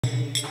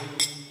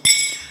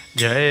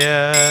जय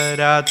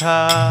राधा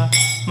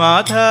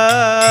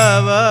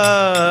माधव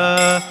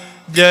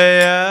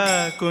जय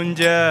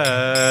कुंज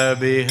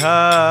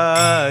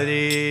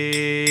बिहारी।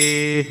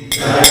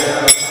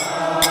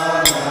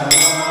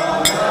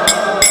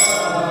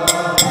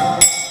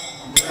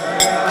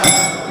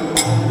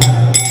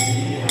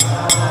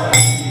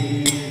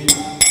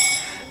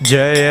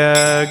 जय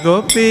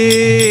गोपी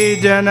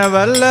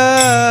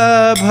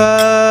जनवल्लभ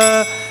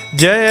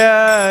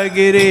जय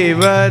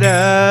गिरिवरधारी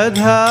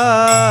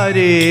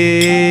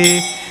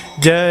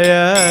जय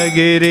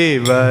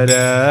गिरिवरधारी।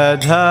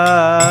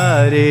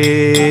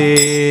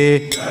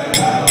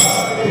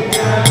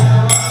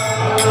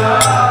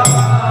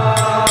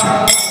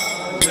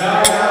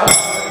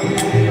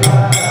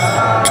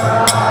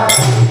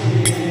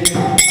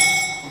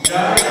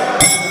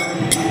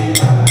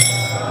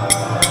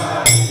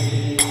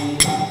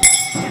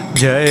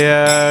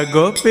 जय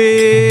गोपी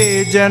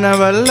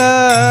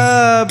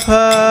जनवल्लभ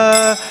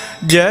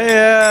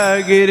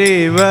जय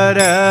गिरिवरधारी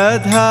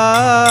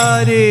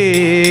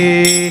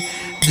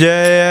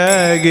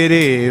जय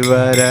गिरिवरधारी।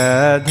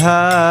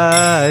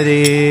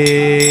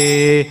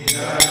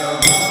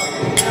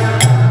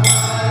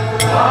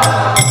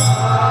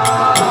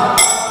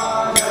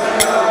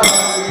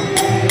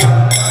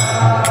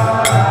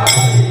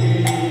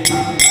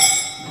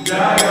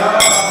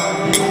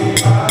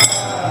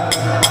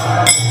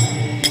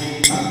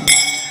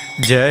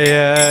 जय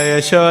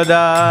यशोदानंदन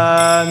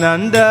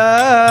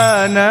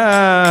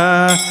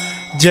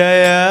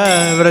जय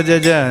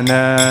व्रजजन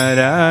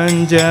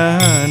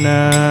रंजन।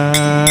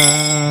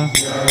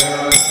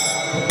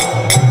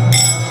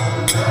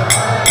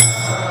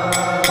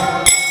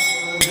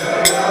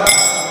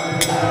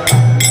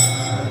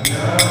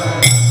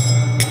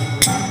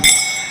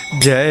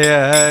 जय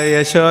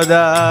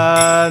यशोदानंदन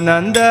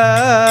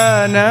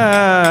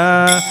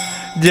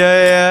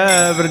जय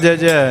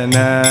व्रजजन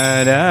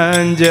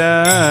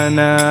रंजन।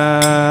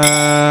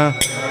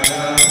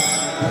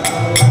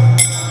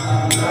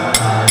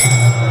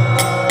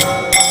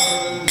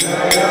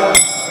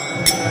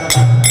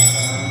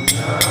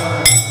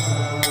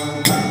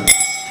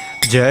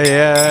 जय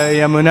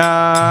यमुना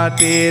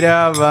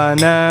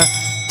तीरवन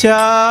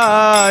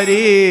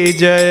चारी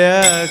जय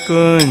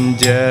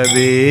कुंज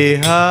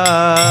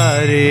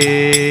बिहारी।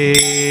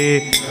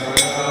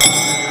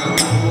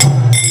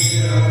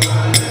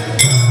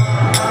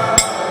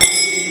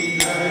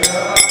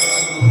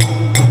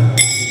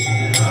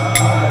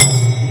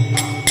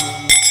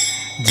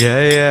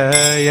 जय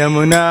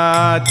यमुना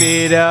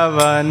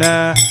तीरवन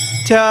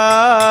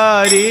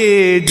चारी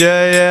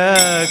जय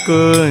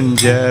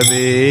कुंज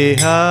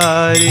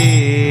बिहारी।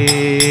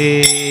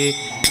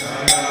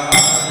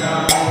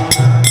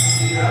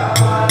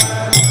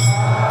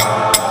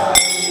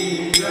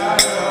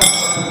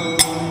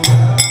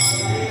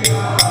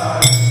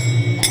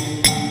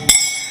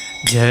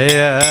 जय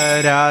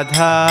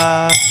राधा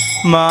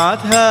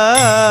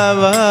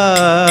माधव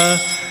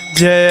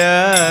जय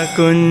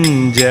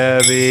कुंज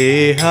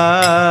बिहारी।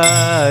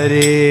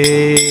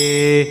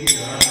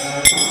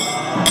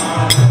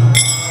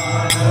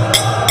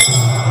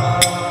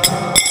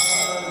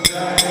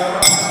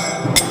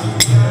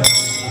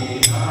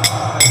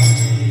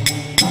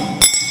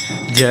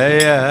 जय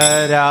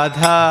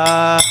राधा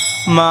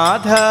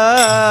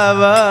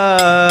माधव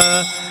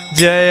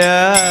जय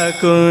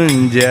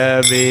कुंज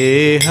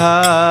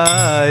बिहारी।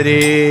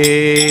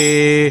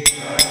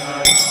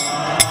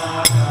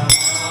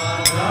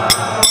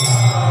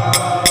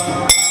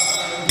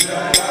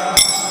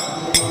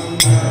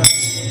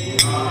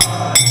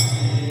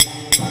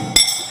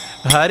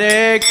 हरे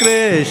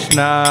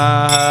कृष्णा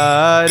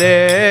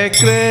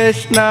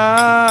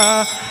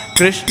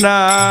कृष्णा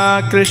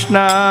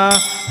कृष्णा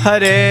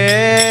हरे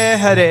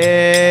हरे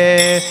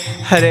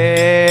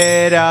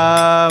हरे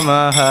राम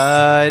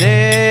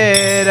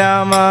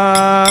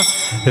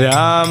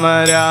राम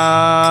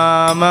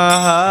राम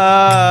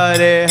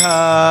हरे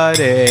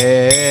हरे।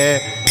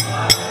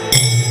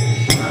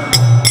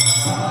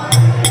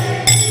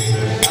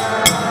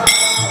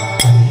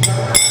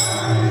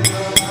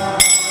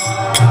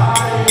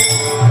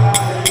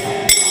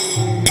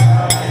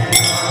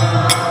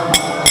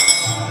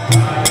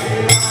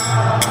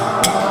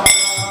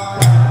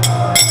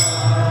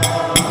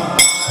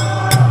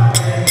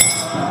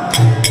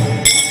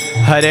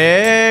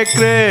 हरे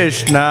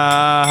कृष्णा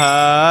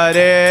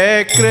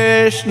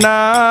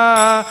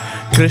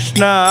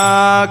कृष्णा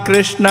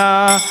कृष्णा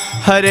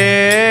हरे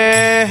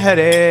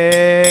हरे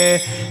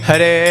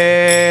हरे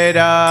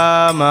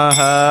राम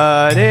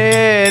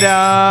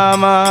राम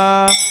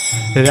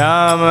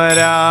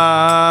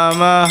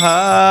राम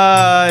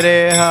हरे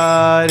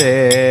हरे।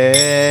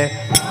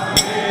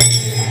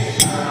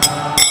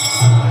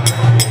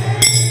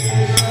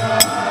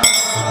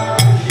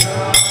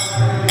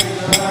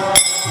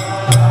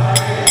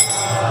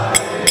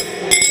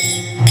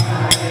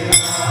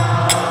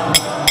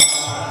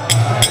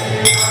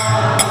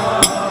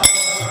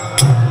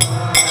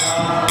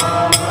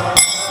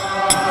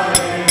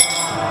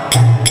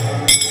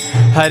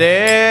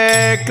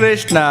 हरे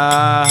Krishna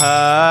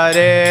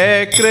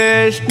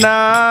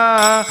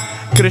Krishna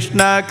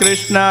Krishna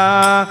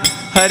Krishna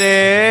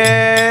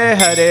Hare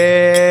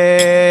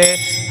Hare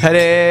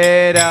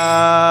Hare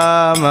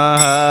Rama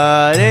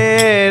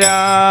Hare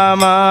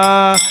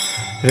Rama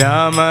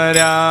Rama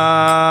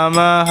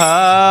Rama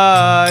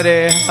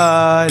Hare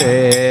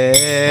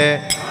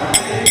Hare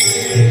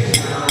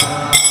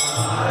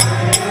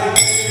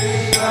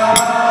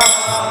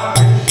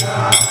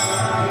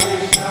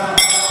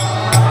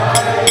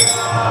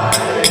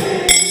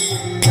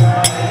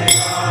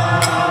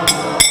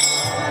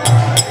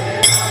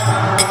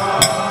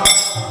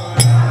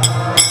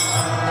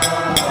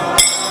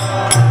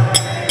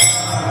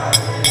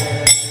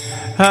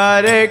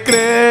Hare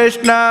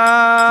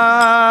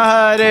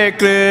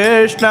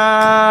Krishna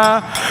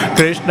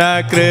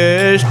Krishna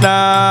Krishna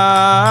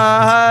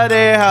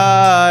Hare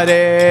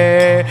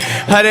Hare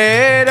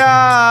Hare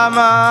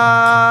Rama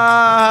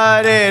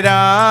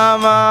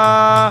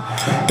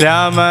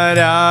Rama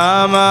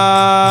Rama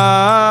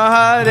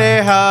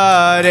Hare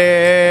Hare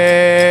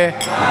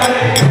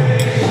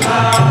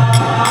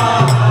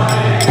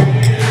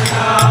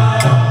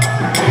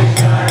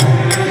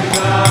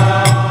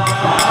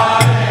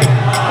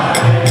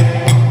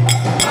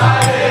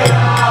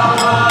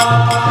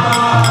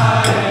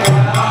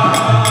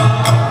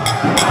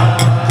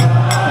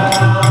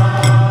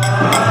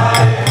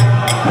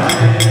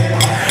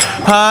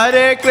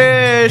Hare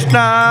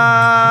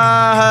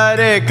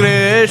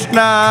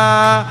Krishna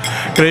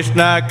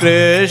Krishna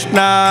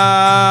Krishna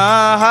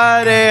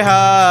Hare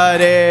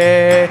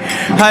Hare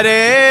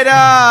Hare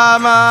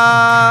Rama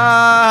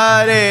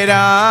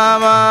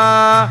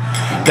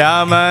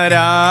Rama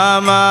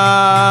Rama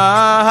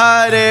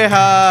Hare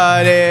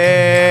Hare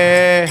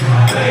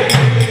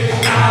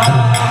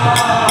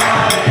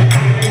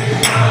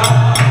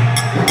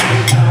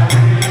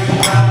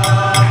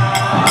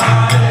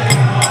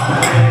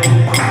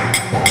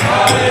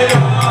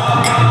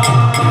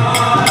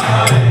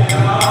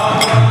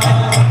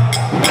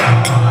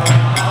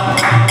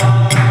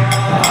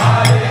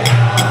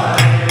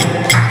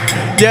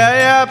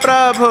Jaya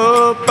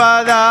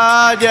Prabhupada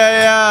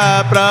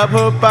Jaya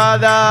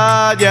Prabhupada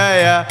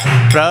Jaya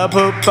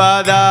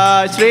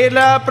Prabhupada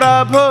Srila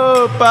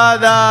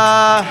Prabhupada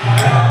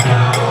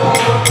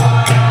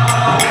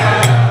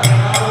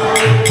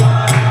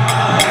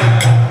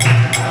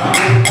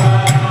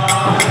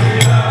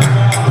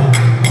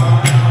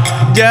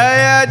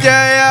Jaya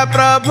Jaya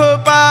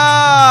Prabhupada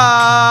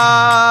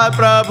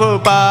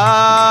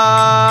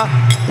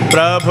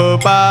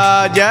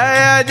Prabhupada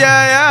Jaya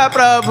Jaya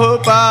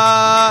Prabhupada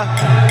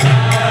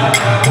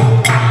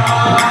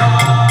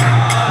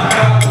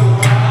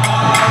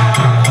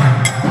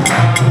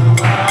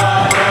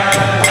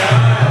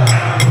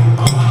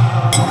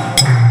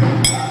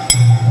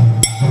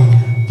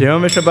Jai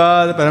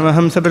Vishwabad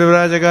Paramahamsa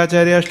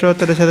Parivrajagacharya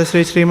Ashtottara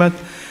Shri Srimad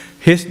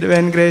His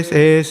Divine Grace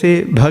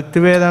A.C.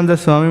 Bhaktivedanta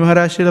Swami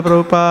Maharaj Srila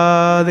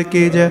Prabhupada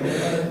Ki Jai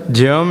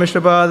Jai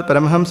Vishwabad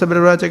Paramahamsa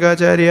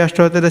Parivrajagacharya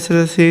Ashtottara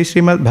Shri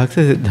Srimad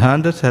Bhakti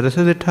Siddhanta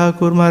Saraswati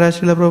Thakur Maharaj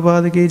Srila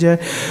Prabhupada Ki Jai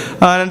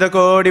Ananda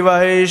Kodi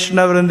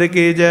Vaishnava Vrinda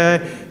Ki Jai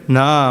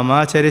नाम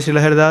आचार्य श्री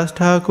हरिदास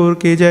ठाकुर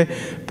की जय।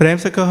 प्रेम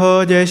से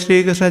कहो जय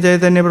श्री कृष्ण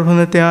चैतन्य प्रभु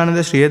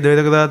नित्यानंद श्री अद्वैत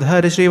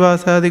गदाधर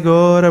श्रीवासादि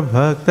गौर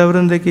भक्त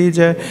वृंद की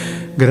जय।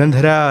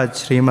 ग्रंथराज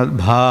श्रीमद्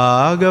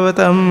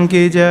भागवतम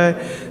की जय।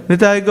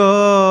 निताय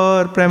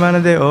गौर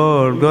प्रेमानंदे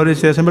और गौरी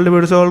से असेंबल्ड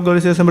वर्ड्स ऑल गौरी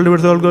से असेंबल्ड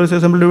वर्ड्स ऑल गौरी से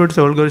assembled words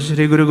all Gauri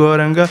Shri गुरु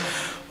गौरंग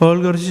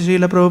ऑल गौरी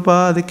श्रील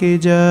प्रभुपाद की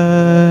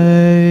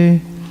जय।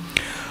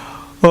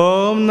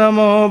 ओम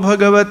नमो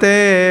भगवते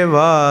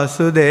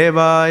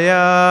वासुदेवाय।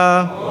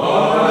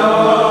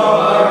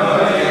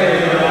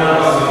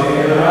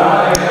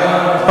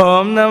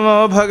 ओम नमो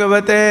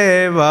भगवते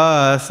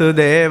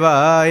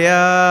वासुदेवाय।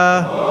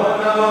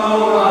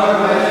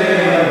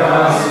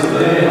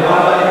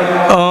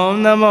 ओम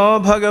नमो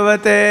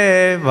भगवते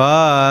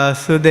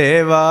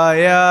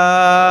वासुदेवाय।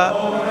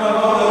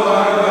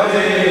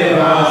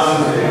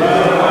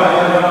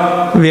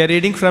 We are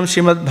reading from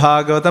Srimad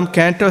Bhagavatam,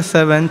 Canto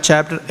 7,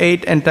 Chapter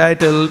 8,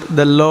 entitled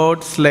The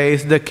Lord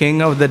Slays the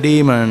King of the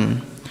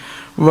Demon.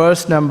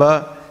 Verse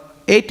number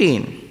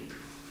 18.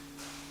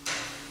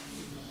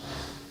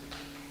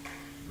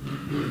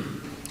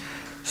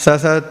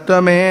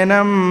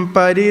 Sasattvaменam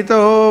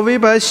parito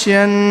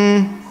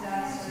vipashyan.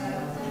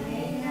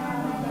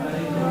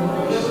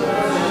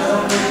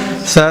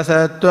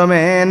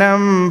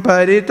 Sasattvaменam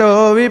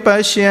parito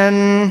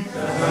vipashyan.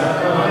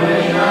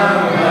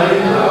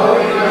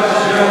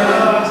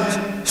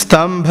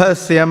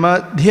 स्तंभस्य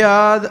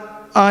मध्याद्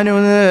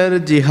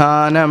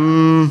अनुनिर्जिहानम्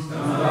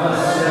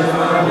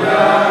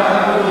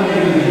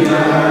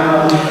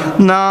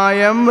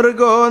नायं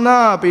मृगो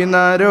नापि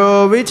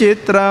नरो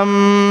विचित्रम्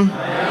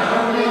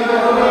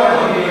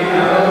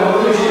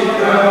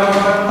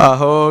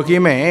अहो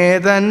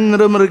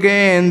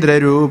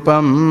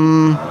किमेतन्नृमृगेन्द्ररूपम्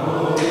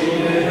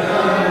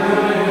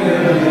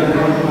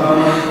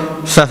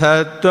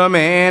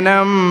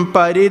ससत्वमेनं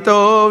परितो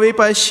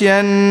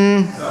विपश्यन्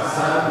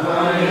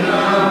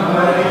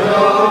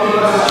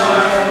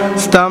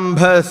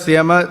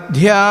സ്തംഭസ്യ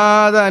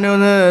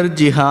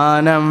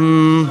മധ്യാദനുനിർജിഹാനം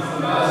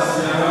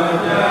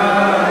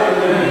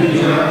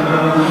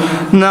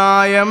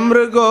നായം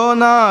മൃഗോ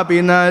നാപി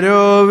നരോ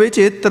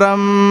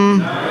വിചിത്രം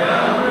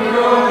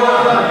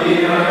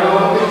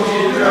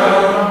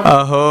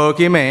അഹോ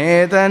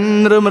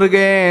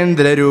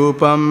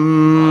കിമേതന്നൃമൃഗേന്ദ്രരൂപം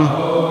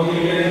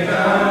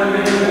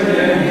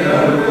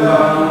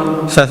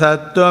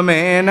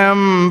സസത്വമേനം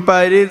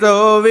പരിതോ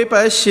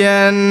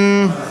വിപശ്യൻ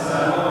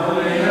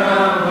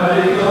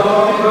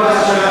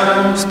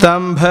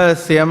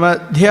സ്തംഭസ്യ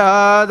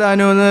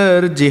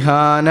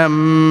മധ്യാദനുനിർജിഹാനം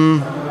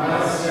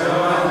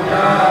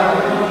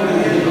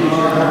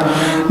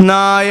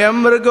നായം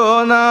മൃഗോ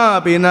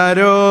നാപി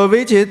നരോ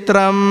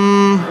വിചിത്രം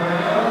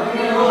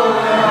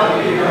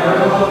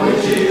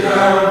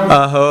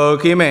അഹോ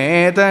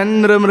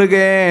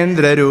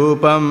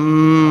കിമേതന്നൃമൃഗേന്ദ്രരൂപം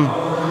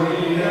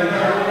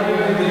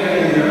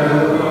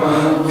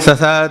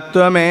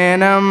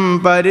സസത്വമേനം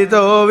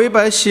പരിതോ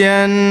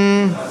വിപശ്യൻ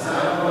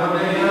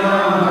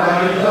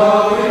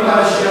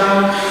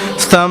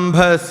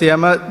സ്തംഭസ്യ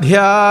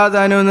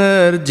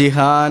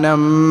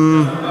മധ്യാദനുനിർജിഹാനം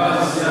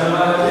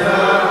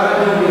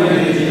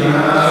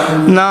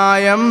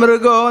നായം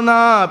മൃഗോ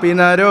നാപി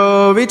നരോ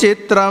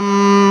വിചിത്രം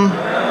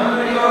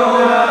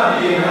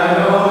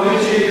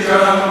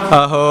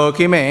അഹോ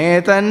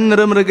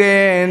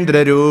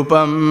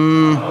കിമേതന്നൃമൃഗേന്ദ്രരൂപം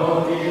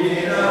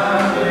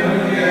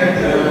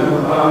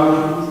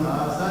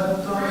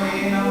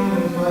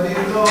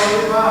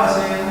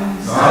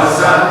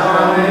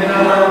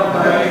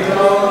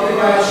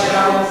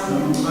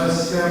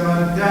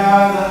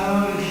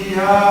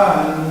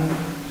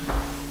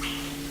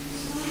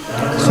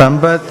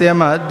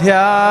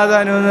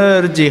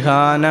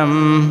സമ്പത്യമധ്യാദനുനിർജിഹാനം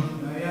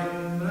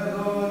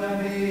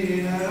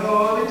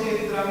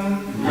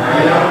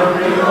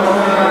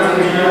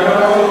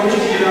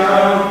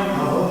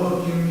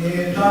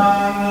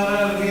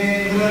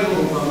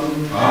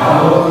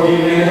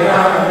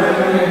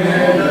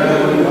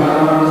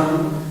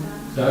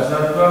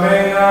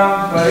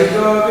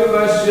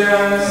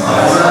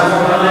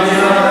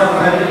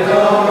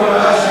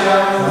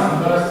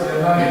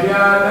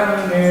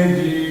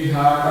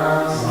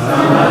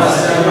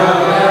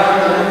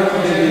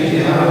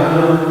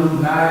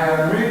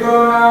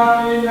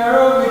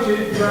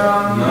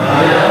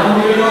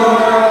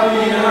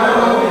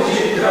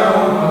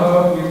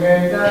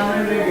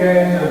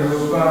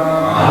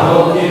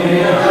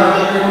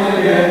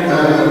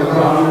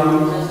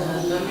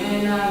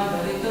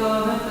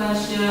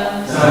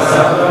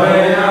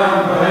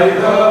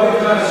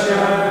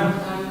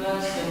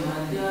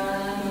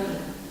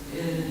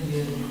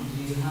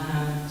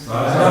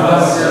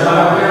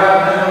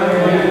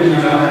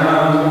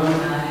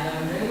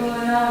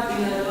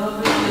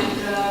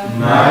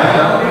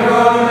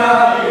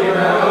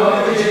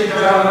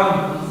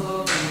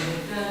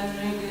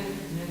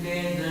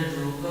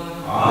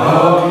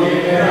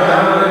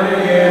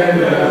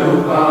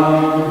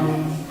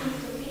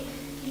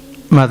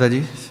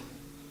माताजी।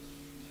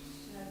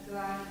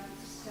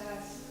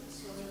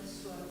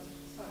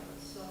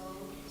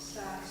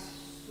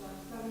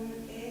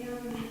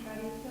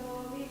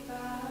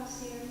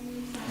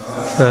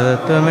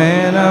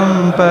 सतमेनं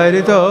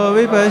परितो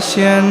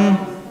विपश्यन्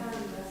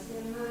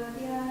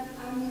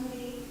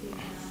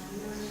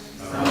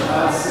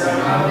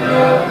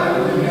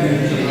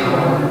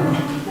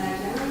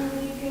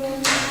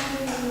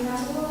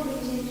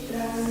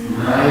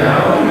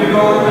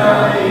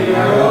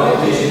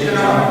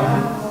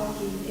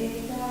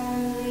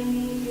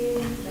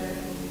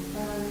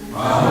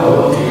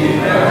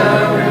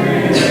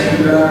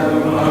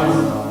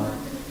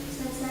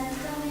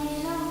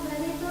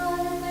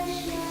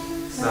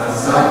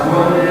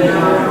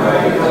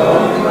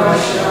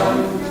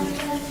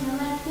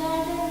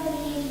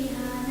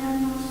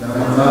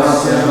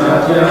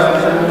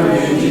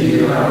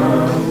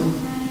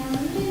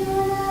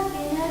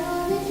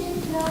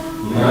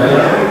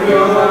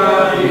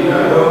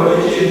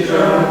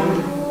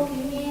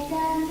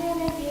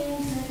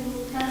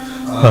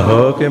अहो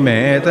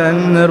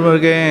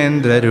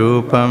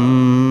किमेतन्निर्मृगेन्द्ररूपम्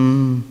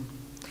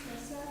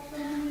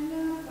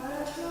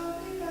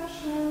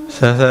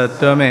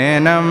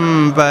ससत्वमेनं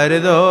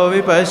परितो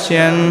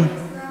विपश्यन्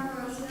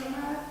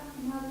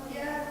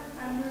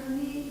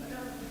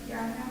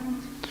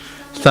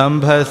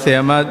स्तम्भस्य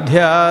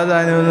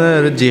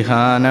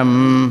मध्यादनुनिर्जिहानम्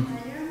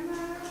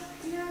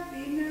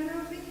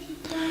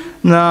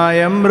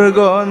नायं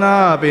मृगो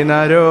नापि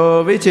नरो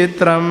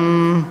विचित्रम्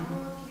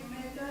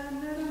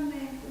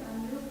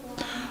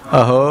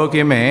अहो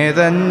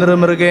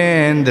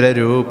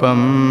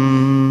किमेतन्नृमृगेन्द्ररूपम्.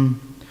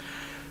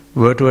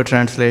 Word to word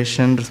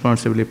translation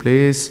responsibly,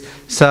 please.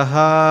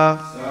 Saha,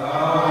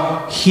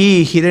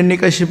 he,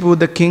 Hiranyakashipu,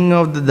 the king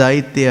of the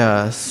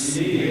Daityas.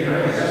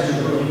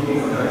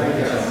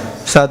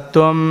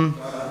 Sattvam,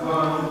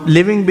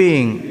 living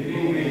being.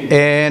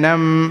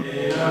 Enam,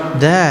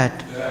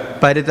 that.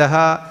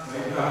 Paritaha,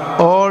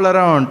 all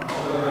around.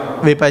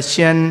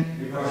 Vipashyan,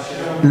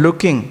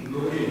 looking.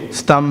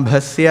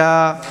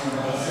 Stambhasya,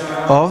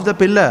 of the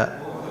pillar.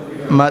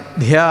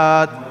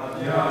 Madhyat,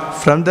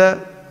 from the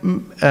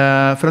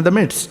from the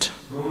midst.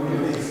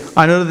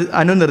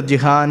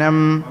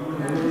 Anunirjihanam,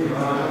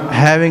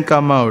 having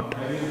come out.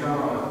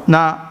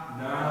 Na,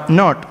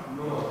 not.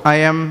 I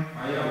am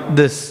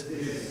this.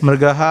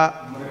 Mrgaha,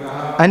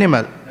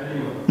 animal.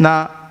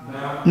 Na,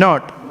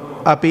 not.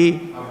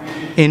 Api,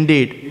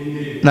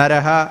 indeed.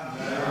 Naraha,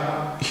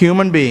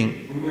 human being.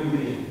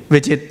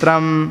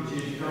 Vichitram,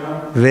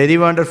 very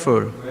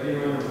wonderful.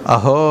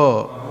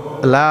 Aho,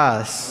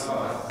 alas.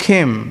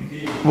 Kim,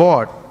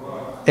 what?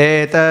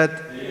 Etat,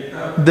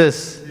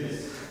 this.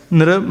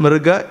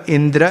 Mrga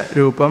Indra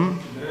Rupam,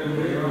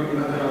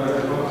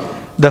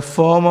 the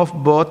form of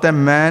both a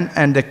man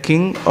and the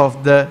king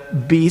of the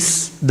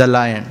beasts, the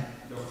lion.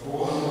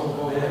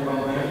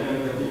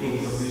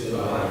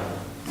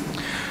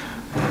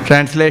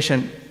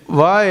 Translation.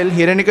 While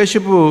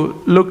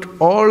Hiranyakashipu looked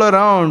all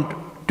around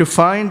to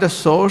find the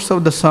source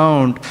of the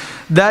sound,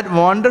 that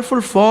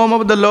wonderful form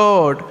of the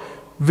Lord,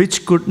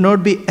 which could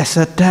not be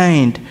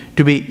ascertained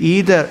to be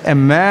either a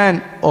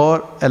man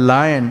or a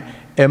lion,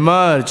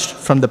 emerged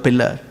from the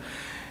pillar.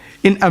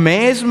 In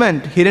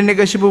amazement,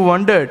 Hiranyakashipu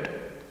wondered,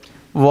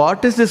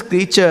 what is this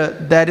creature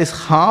that is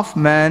half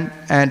man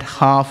and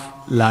half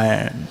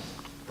lion?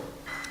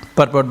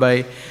 Purport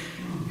by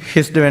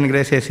His Divine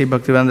Grace A.C.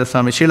 Bhaktivedanta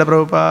Swami Srila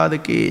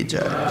Prabhupada ki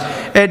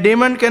jai. A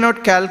demon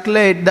cannot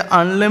calculate the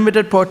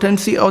unlimited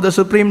potency of the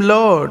Supreme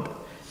Lord,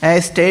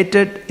 as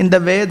stated in the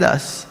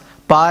Vedas.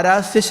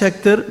 Parasya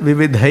Shaktir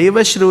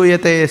vividhaiva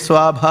shruyate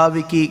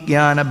swabhaviki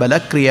jnana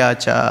balakriya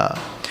cha.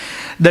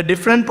 The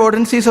different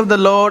potencies of the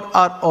Lord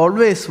are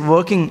always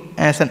working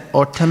as an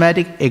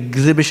automatic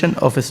exhibition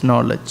of His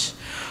knowledge.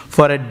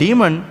 For a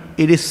demon,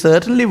 it is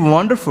certainly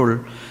wonderful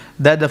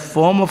that the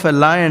form of a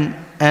lion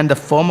and the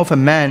form of a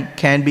man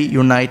can be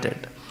united,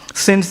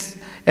 since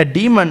a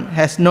demon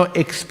has no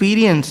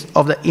experience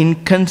of the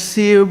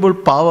inconceivable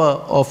power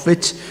of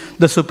which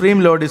the Supreme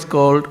Lord is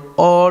called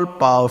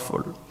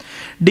all-powerful.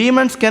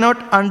 Demons cannot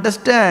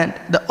understand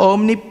the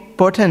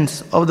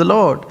omnipotence of the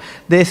Lord.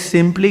 They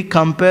simply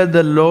compare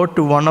the Lord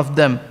to one of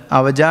them.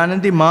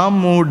 Avajananti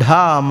mam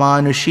mudha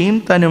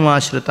manushim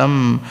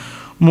tanumashritam.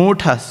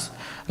 Mudhas,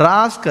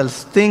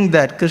 rascals, think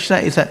that Krishna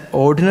is an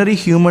ordinary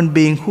human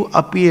being who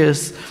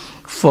appears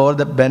for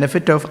the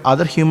benefit of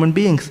other human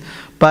beings.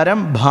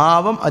 Param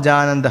bhavam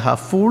ajanandaha.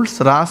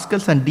 Fools,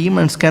 rascals and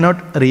demons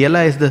cannot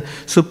realize the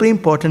supreme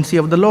potency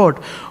of the Lord.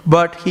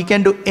 But He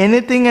can do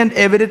anything and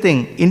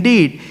everything.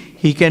 Indeed,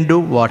 He can do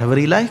whatever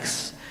He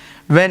likes.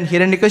 When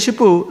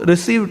Hiranyakashipu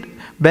received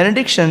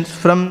benedictions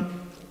from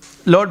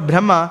Lord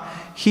Brahma,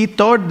 he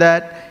thought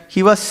that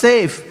he was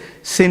safe,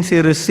 since he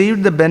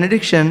received the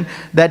benediction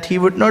that he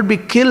would not be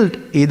killed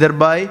either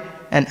by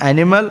an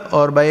animal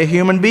or by a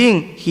human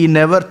being. He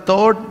never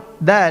thought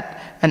that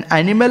an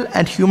animal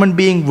and human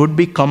being would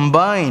be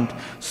combined,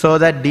 so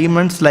that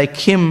demons like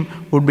him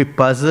would be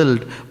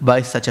puzzled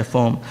by such a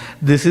form.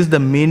 This is the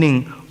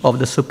meaning of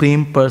the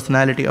Supreme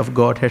Personality of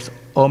Godhead's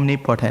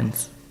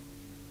omnipotence.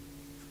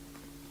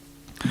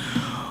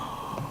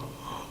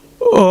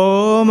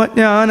 Om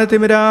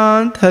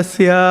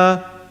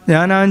Jnanatimiranthaśya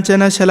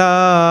Jnananjana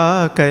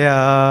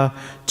Shalakaya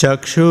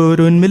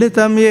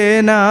Chakshurunmilitam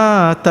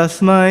Yena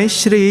Tasmai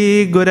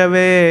Shri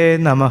Gurave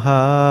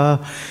Namaha.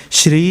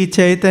 Shri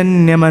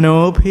Chaitanya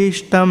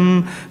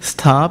Manobhishtam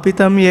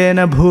Sthapitam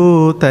Yena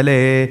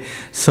Bhutale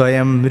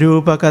Swayam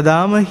Rupa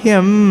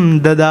Kadamahyam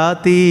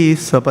Dadati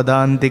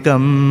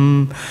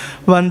Swapadantikam.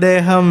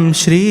 Vandeham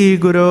Shri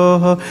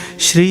Guroh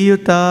Shri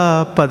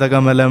Yuta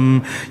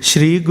Padagamalam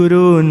Shri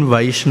Gurun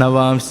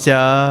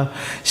Vaishnavamscha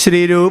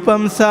Shri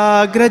Rupam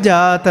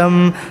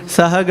Sagrajatam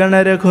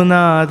Sahagana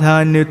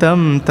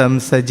Raghunathanutam Tam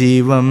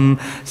Sajivam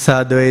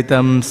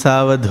Sadvaitam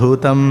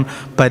Savadhutam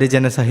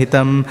Parijana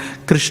Sahitam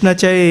Krishna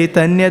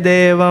Chaitanya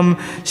Devam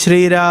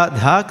Shri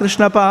Radha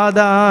Krishna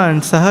Padan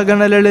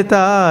Sahagana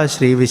Lalita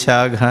Shri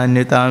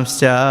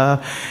Vishaghanyutamscha.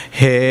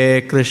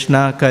 He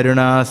Krishna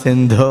Karuna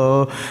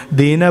Sindho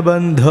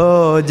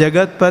Dinabandho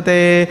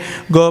Jagatpate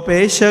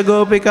Gopesha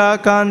Gopika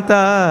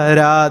Kanta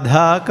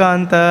Radha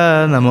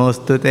Kanta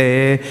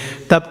Namostute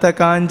Tapta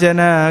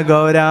Kanjana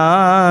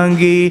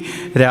Gaurangi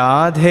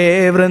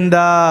Radhe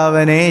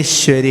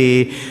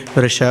Vrindavaneshwari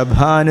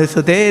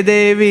Vrishabhanusute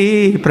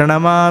Devi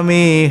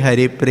Pranamami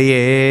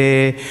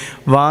Haripriye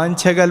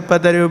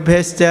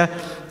Vanchakalpatarubhyascha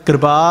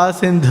Kripa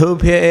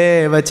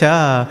Sindhubhya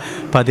evacha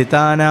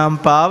Patitanam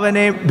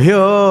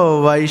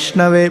Pavanebhyo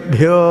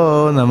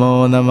Vaishnavebhyo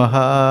Namo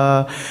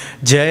Namaha.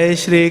 Jai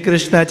Shri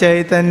Krishna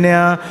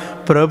Chaitanya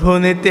Prabhu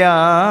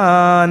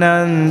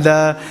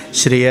Nityananda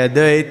Shri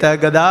Advaita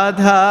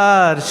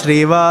Gadadhar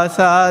Shri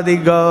Vasadi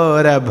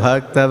Gaura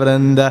Bhakta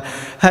Vrinda.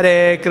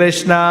 Hare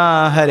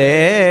Krishna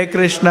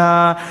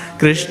Krishna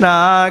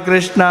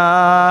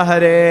Krishna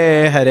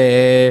Hare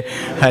Hare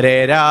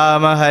Hare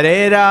Rama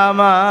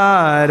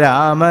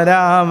Rama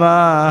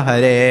Rama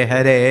Hare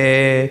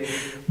Hare.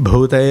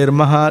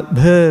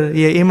 Bhutairmahatbhir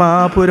ye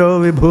ima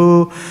puro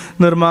vibhu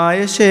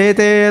nirmaya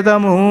shete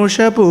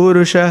tamusha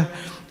purusha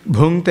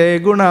bhungte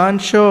gunan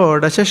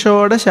shodasha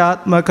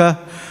shodashatmaka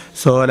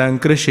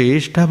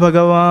solankrishishta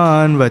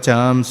bhagavan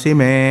vachamsi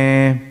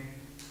me.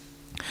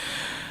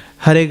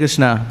 Hare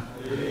Krishna.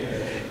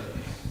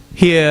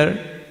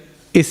 Here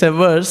is a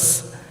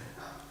verse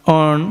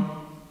on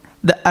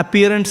the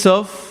appearance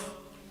of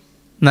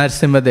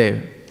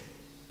Narasimhadev.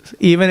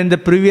 Even in the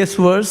previous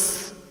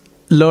verse,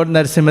 Lord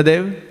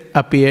Narasimhadev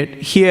appeared.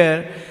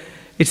 Here,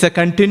 it's a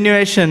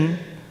continuation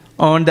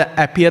on the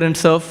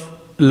appearance of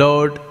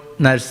Lord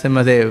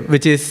Narasimhadev,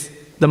 which is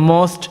the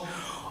most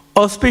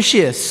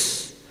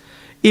auspicious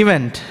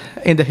event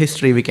in the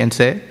history, we can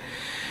say,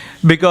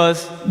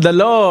 because the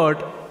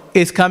Lord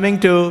is coming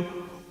to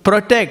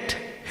protect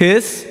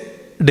his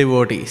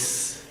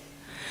devotees.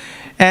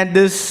 And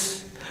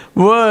this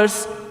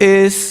verse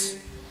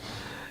is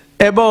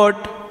about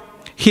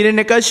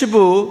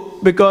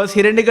Hiranyakashipu, because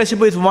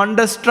Hiranyakashipu is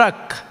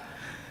wonderstruck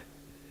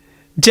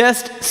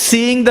just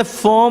seeing the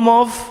form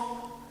of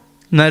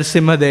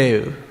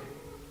Narasimhadev.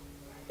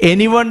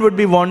 Anyone would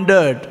be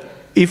wondered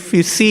if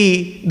you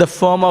see the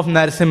form of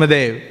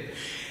Narasimhadev.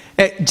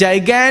 A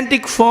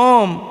gigantic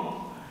form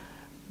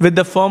with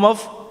the form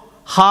of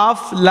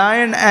half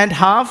lion and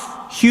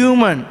half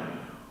human,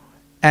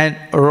 and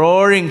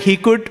roaring. He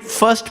could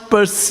first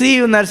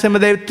perceive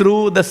Narasimhadev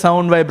through the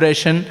sound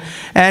vibration,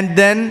 and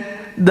then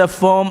the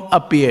form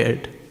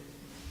appeared.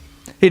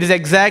 It is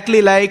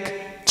exactly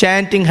like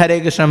chanting Hare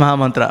Krishna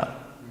Mahamantra.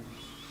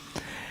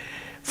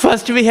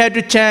 First we had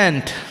to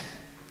chant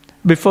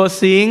before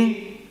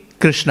seeing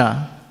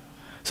Krishna.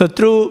 So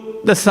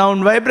through the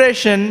sound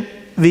vibration,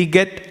 we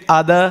get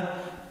other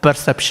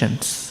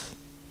perceptions.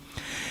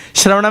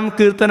 Shravanam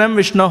Kirtanam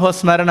Vishnoho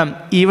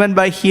Smaranam. Even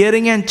by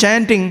hearing and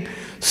chanting,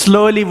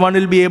 slowly one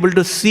will be able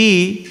to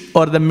see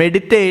or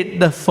meditate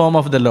the form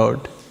of the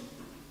Lord.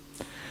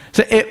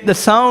 So if the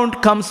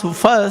sound comes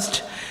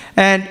first,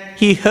 and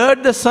he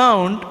heard the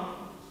sound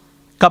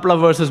couple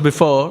of verses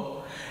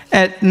before,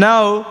 and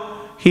now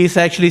he is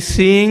actually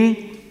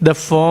seeing the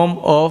form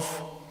of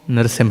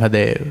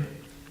Narasimhadev.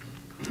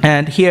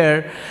 And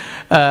here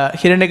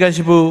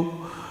Hiranyakashipu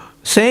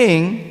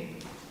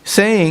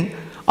saying,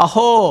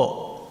 Aho,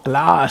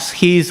 alas,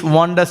 he is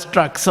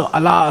wonderstruck. So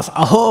alas,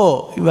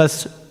 aho, he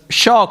was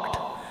shocked,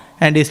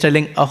 and he's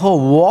telling, Aho,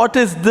 what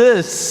is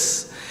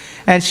this?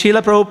 And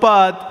Srila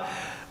Prabhupada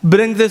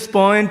brings this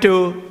point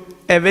to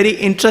a very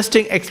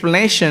interesting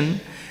explanation,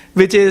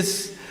 which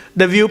is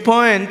the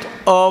viewpoint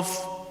of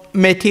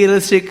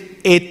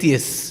materialistic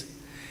atheists.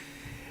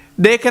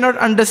 They cannot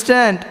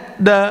understand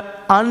the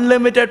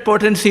unlimited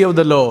potency of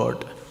the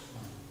Lord.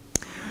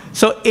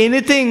 So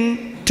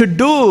anything to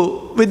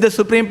do with the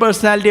Supreme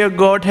Personality of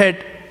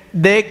Godhead,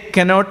 they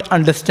cannot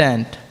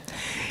understand.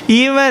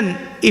 Even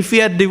if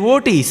we are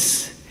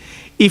devotees,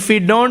 if we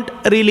don't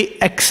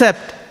really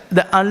accept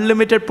the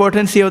unlimited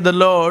potency of the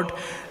Lord,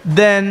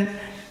 then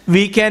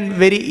we can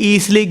very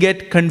easily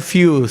get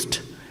confused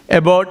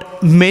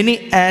about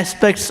many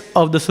aspects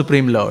of the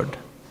Supreme Lord.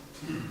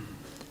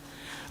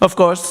 Of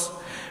course,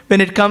 when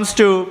it comes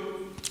to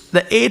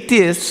the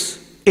atheists,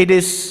 it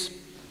is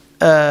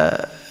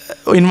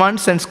in one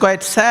sense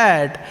quite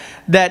sad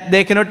that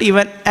they cannot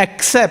even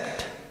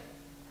accept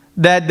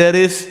that there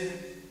is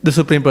the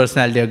Supreme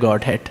Personality of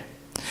Godhead.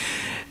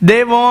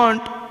 They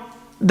want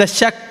the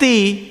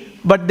Shakti,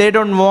 but they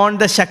don't want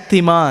the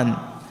Shaktiman.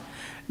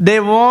 They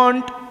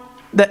want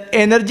the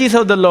energies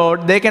of the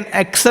Lord. They can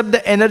accept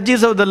the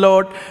energies of the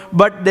Lord,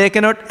 but they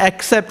cannot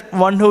accept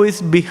one who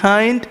is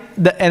behind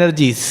the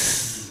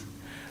energies.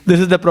 This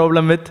is the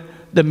problem with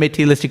the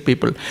materialistic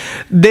people.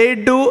 They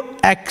do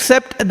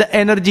accept the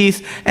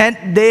energies,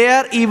 and they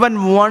are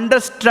even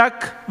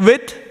wonderstruck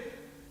with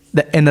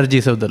the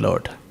energies of the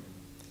Lord.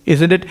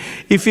 Isn't it?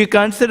 If you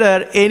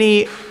consider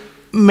any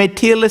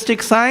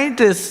materialistic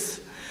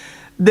scientists,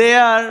 they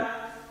are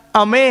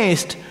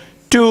amazed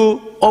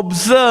to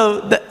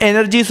observe the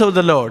energies of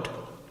the Lord.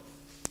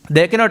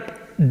 They cannot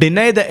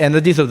deny the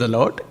energies of the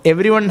Lord.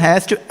 Everyone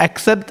has to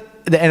accept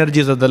the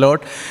energies of the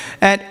Lord.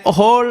 And a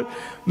whole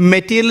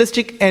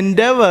materialistic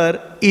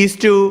endeavor is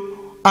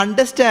to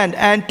understand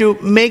and to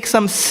make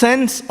some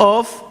sense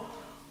of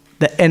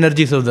the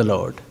energies of the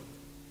Lord.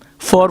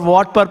 For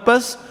what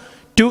purpose?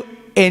 To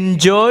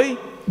enjoy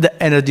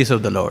the energies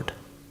of the Lord.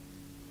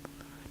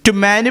 To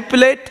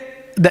manipulate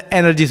the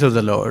energies of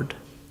the Lord.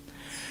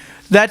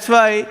 That's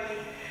why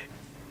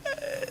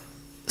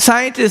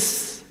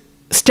scientists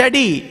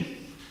study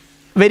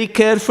very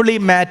carefully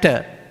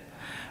matter.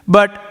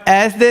 But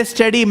as they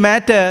study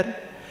matter,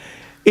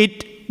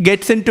 it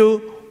gets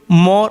into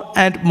more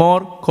and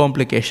more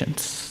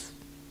complications.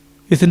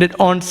 Isn't it?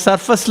 On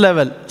surface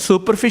level,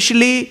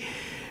 superficially,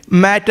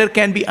 matter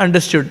can be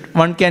understood.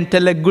 One can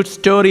tell a good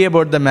story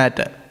about the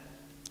matter.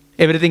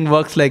 Everything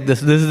works like this.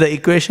 This is the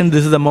equation,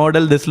 this is the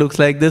model, this looks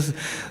like this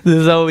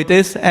is how it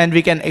is, and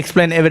we can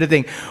explain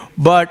everything.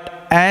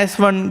 But as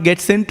one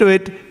gets into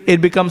it, it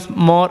becomes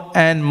more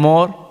and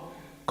more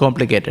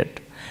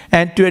complicated.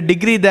 And to a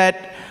degree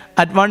that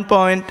at one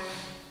point,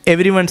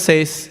 everyone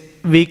says,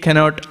 we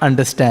cannot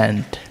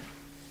understand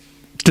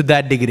to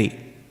that degree.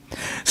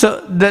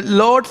 So the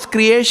Lord's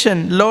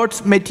creation,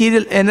 Lord's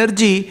material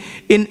energy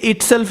in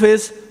itself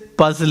is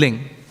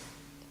puzzling.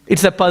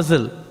 It's a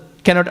puzzle,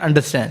 cannot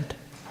understand.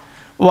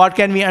 what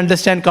can we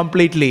understand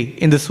completely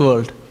in this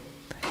world?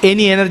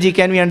 Any energy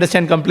can we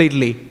understand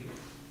completely?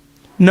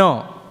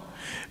 No.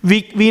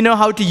 We know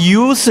how to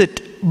use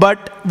it,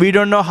 but we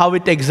don't know how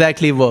it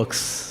exactly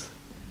works.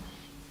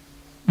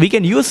 We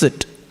can use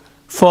it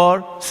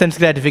for sense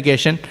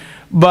gratification,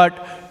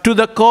 but to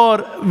the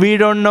core, we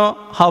don't know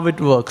how it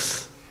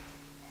works.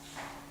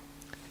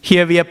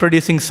 Here we are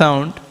producing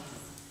sound,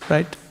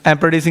 right? I'm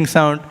producing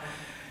sound.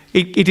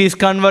 It is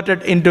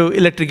converted into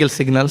electrical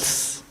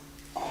signals.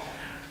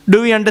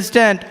 Do we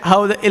understand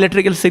how the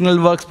electrical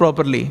signal works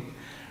properly?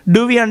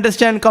 Do we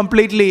understand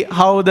completely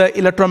how the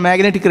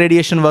electromagnetic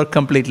radiation works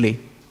completely?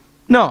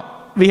 No.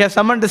 We have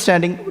some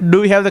understanding.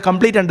 Do we have the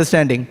complete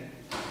understanding?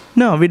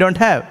 No, we don't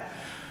have.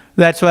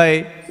 That's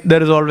why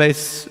there is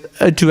always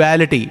a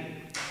duality,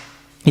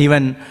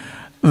 even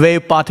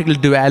wave-particle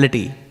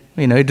duality.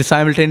 It is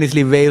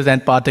simultaneously waves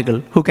and particle.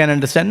 Who can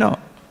understand? No.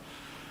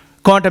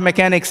 Quantum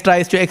mechanics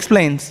tries to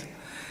explain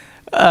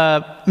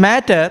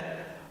matter.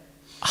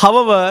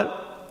 However,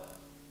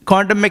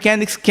 quantum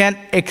mechanics can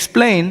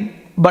explain,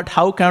 but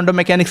how quantum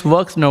mechanics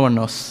works, no one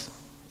knows.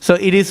 So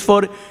it is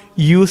for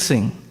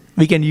using.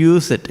 We can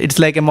use it. It's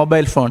like a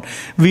mobile phone.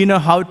 We know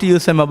how to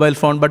use a mobile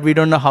phone, but we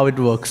don't know how it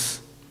works.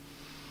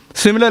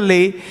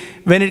 Similarly,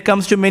 when it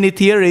comes to many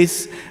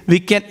theories, we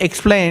can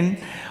explain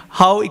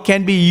how it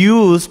can be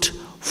used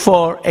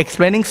for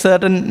explaining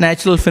certain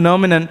natural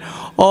phenomenon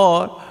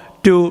or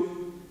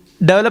to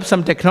develop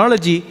some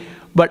technology,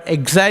 but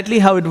exactly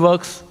how it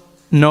works,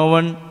 no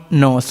one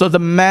knows. So the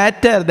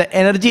matter, the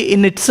energy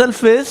in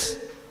itself is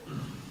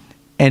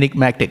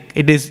enigmatic.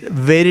 It is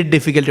very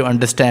difficult to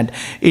understand.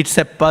 It's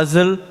a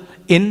puzzle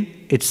in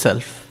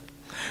itself.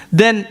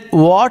 Then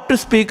what to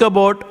speak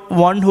about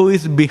one who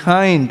is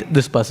behind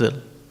this puzzle?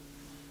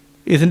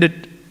 Isn't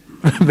it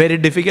very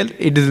difficult?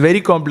 It is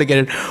very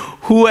complicated.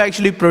 Who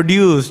actually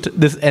produced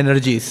these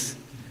energies?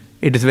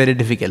 It is very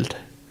difficult.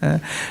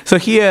 So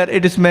here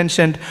it is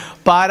mentioned,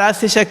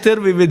 Parasya Shaktir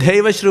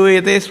vividhaiva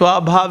shruyate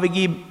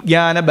swabhaviki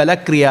jnana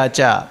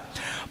balakriyacha.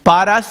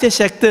 Parasya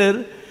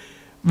Shaktir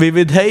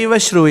vividhaiva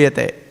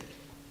shruyate.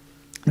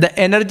 The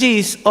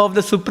energies of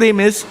the Supreme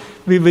is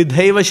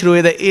vividhaiva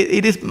shruyate.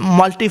 It is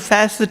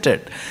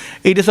multifaceted.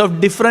 It is of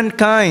different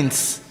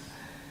kinds.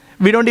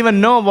 We don't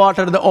even know what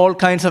are all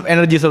kinds of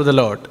energies of the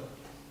Lord.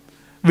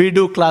 We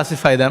do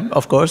classify them,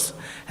 of course,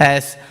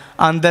 as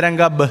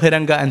Antaranga,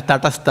 Bahiranga, and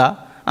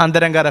Tatastha.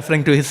 Antaranga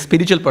referring to his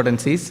spiritual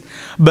potencies,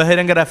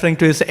 Bahiranga referring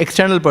to his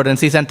external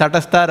potencies, and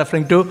Tatastha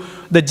referring to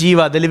the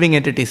Jiva, the living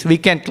entities. We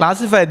can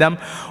classify them,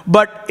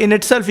 but in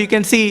itself you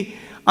can see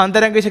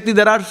Antaranga Shakti,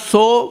 there are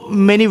so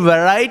many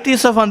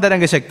varieties of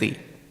Antaranga Shakti.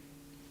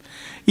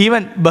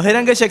 Even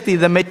Bahiranga Shakti,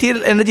 the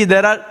material energy,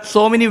 there are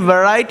so many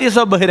varieties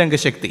of Bahiranga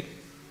Shakti.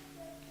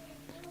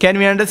 Can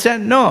we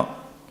understand? No.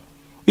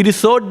 It is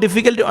so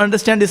difficult to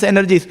understand these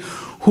energies.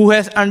 Who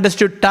has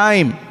understood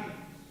time?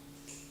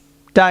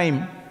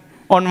 Time.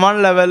 On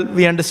one level,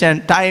 we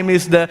understand time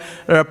is the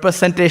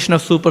representation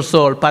of Super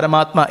Soul,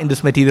 Paramatma in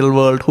this material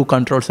world who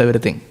controls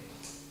everything.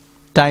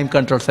 Time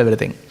controls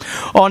everything.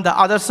 On the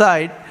other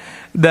side,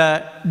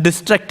 the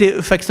destructive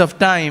effects of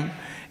time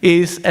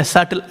is a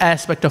subtle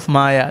aspect of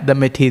Maya, the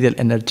material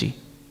energy.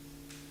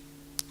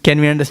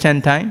 Can we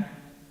understand time?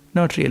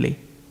 Not really.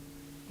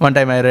 One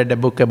time I read a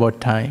book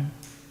about time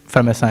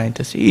from a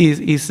scientist.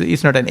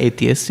 He's not an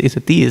atheist, he's a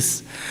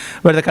theist.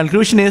 But the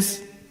conclusion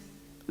is,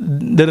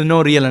 there is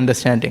no real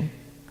understanding.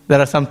 There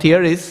are some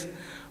theories,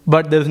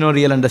 but there is no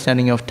real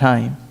understanding of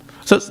time.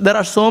 So there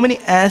are so many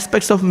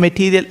aspects of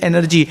material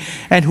energy,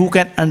 and who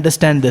can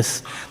understand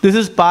this? This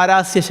is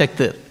Parasya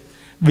Shaktir.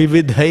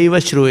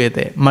 Vividhaiva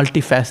Shruyate,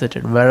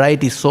 multifaceted,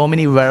 varieties, so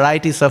many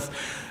varieties of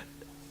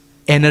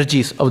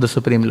energies of the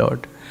Supreme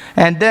Lord.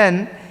 And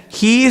then,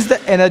 He is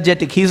the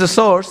energetic, He is the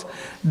source.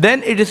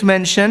 Then it is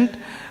mentioned,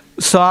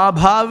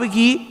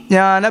 Swabhaviki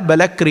Jnana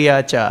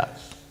Balakriyacha.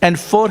 And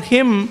for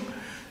Him,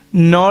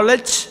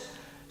 knowledge,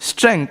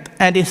 strength,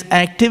 and His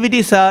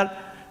activities are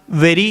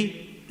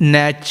very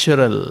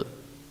natural.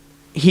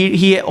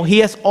 He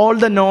has all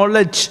the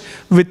knowledge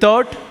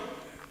without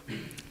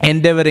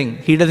endeavoring.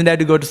 He doesn't have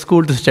to go to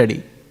school to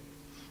study.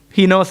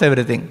 He knows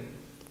everything,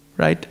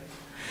 right?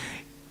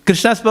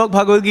 Krishna spoke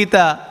Bhagavad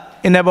Gita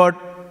in about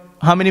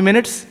how many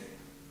minutes?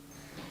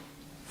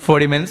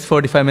 40 minutes,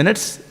 45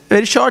 minutes.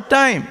 Very short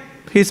time.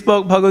 He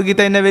spoke Bhagavad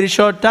Gita in a very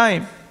short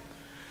time.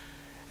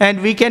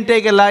 And we can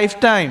take a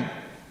lifetime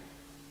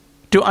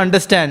to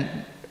understand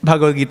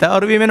Bhagavad Gita,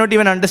 or we may not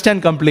even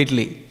understand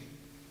completely.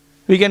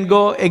 We can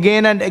go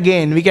again and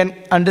again. We can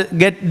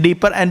get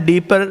deeper and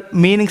deeper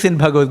meanings in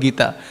Bhagavad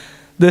Gita.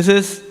 This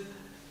is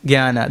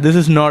jnana, this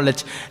is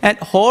knowledge. And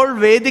whole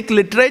Vedic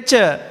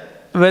literature,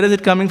 where is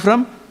it coming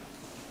from?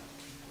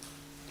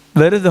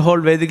 Where is the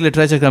whole Vedic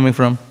literature coming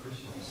from?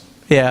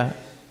 Yeah.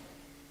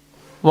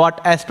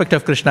 What aspect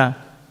of Krishna?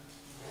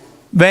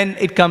 When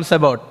it comes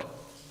about?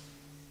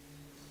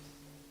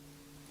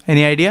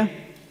 Any idea?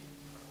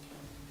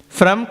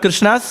 From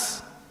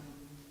Krishna's?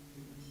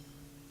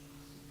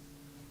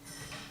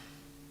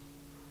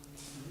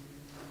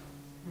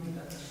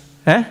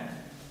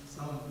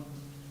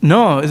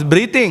 No, it's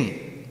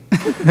breathing.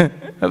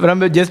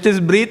 From just his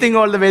breathing,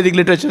 all the Vedic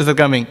literatures are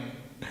coming.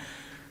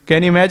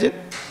 Can you imagine?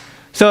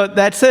 So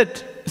that's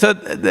it. So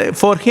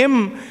for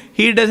him,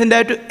 he doesn't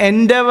have to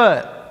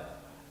endeavor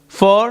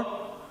for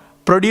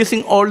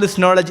producing all this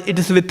knowledge. It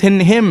is within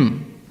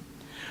him.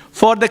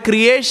 For the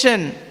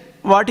creation,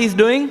 what he's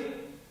doing?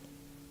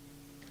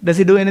 Does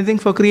he do anything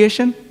for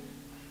creation?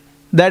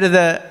 That is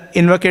the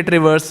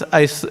invocatory verse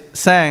I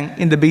sang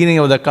in the beginning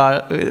of the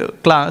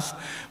class,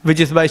 which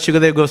is by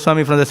Shukadeva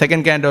Goswami from the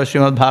second canto of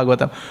Srimad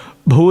Bhagavatam.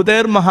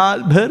 Bhuter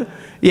Mahalbhir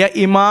ya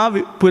ima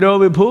puro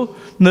vibhu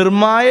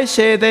nirmaya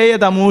shete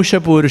yadamusha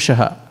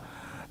purushaha.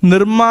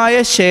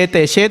 Nirmaya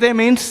shete. Shete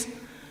means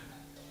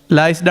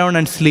lies down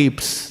and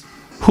sleeps.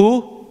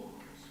 Who?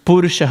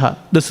 Purushaha,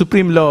 the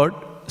Supreme Lord,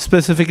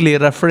 specifically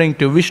referring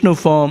to Vishnu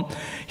form.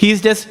 He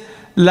is just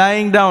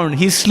lying down.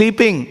 He is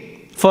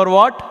sleeping. For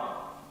what?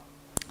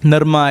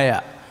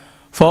 Nirmaya.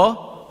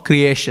 For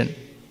creation.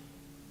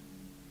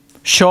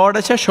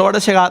 Shodasha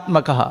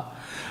Shodashagatmakaha.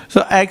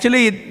 So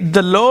actually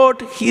the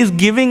Lord, He is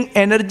giving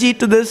energy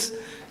to this,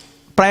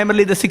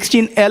 primarily the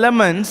 16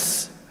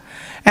 elements,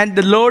 and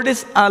the Lord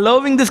is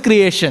allowing this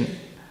creation.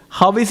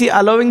 How is He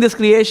allowing this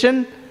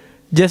creation?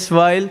 Just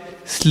while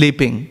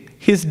sleeping.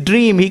 His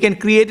dream, He can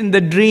create in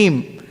the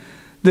dream.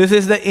 This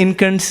is the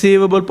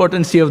inconceivable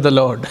potency of the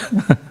Lord.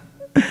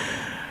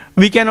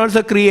 We can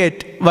also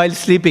create while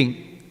sleeping.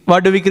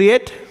 What do we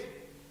create?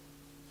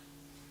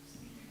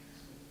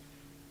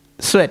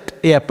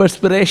 Sweat,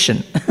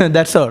 perspiration.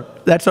 That's all.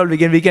 That's all we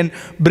can. We can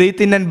breathe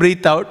in and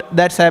breathe out.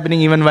 That's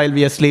happening even while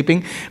we are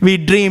sleeping. We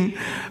dream.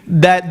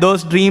 That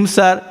those dreams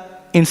are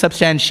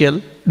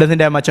insubstantial, doesn't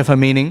have much of a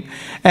meaning.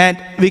 And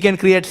we can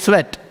create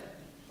sweat.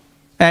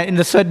 And in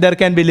the sweat there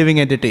can be living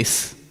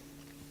entities.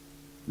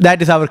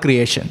 That is our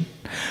creation.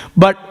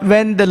 But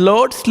when the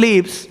Lord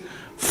sleeps,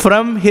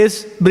 from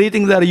His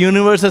breathing there are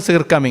universes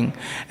are coming.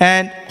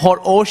 And whole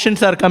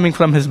oceans are coming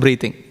from His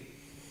breathing.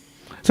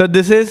 So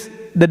this is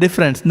the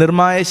difference.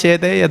 Nirmaya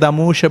shete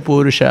yadamusha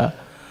purusha.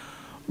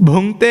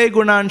 Bhunkte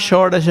gunan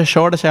shodasha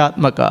shodasha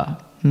atmaka.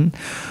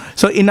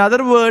 So in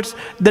other words,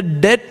 the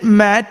dead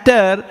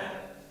matter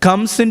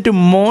comes into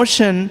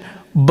motion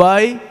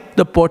by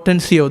the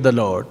potency of the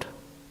Lord.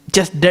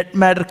 Just dead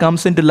matter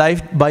comes into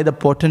life by the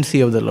potency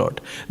of the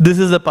Lord. This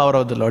is the power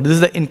of the Lord. This is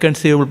the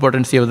inconceivable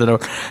potency of the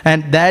Lord.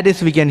 And that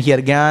is, we can hear,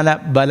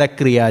 Jnana Bala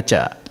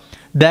Kriyacha.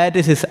 That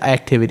is His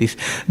activities.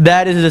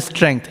 That is His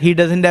strength. He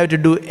doesn't have to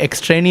do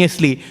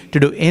extraneously to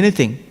do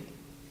anything.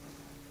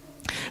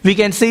 We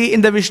can see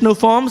in the Vishnu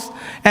forms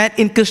and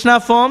in Krishna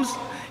forms,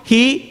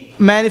 He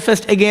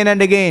manifests again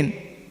and again.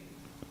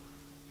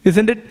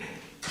 Isn't it?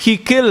 He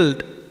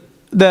killed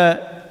the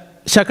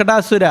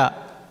Shakatasura.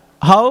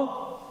 How?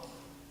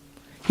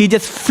 He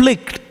just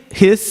flicked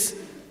his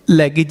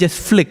leg. He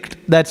just flicked.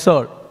 That's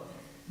all.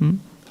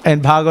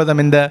 And Bhagavatam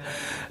in the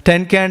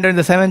 10th canto, in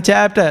the 7th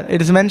chapter,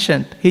 it is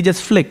mentioned. He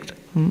just flicked.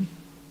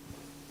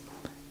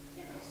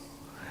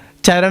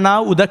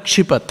 Charana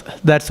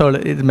udakshipat. That's all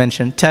it is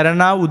mentioned.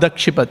 Charana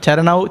udakshipat.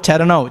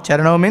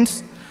 Charanau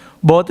means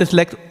both is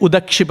like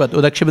udakshipat.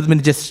 Udakshipat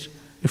means just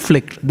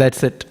flicked.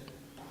 That's it.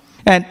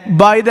 And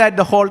by that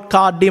the whole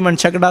cart demon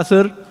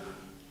Shakatasur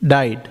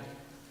died.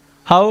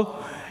 How?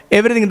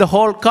 Everything, the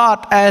whole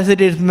cart, as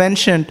it is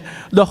mentioned,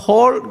 the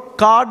whole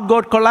cart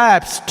got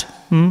collapsed.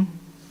 Adho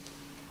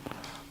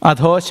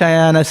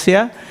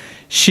shayanasya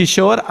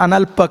shishor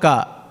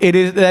analpaka.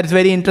 That's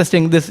very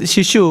interesting. This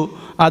Shishu,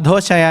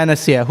 Adho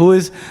shayanasya, who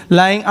is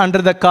lying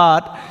under the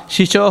cart.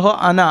 Shishoho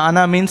ana.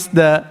 Ana means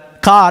the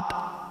cart.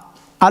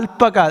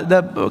 Alpaka,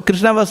 the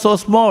Krishna was so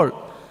small.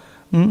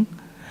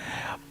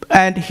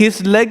 And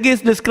his leg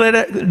is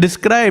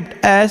described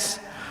as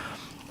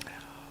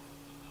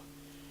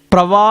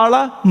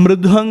Pravala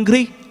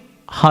mridhangri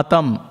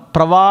hatam.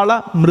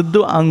 Pravala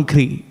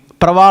mridhangri.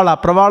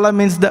 Pravala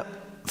means the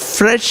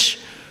fresh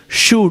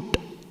shoot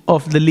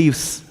of the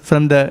leaves.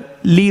 From the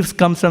leaves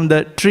comes from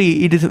the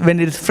tree. It is when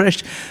it is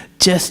fresh,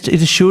 just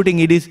it is shooting.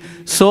 It is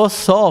so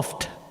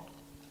soft.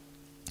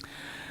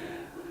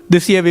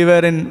 This year we were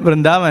in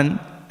Vrindavan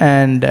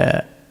and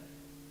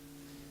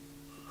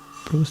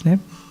Prabhu's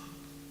name?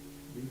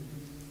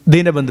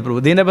 Dinabandhu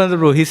Prabhu. Dinabandhu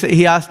Prabhu.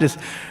 He asked us,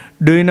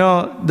 do you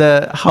know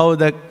how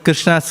the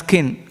Krishna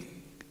skin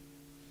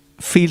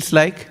feels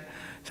like?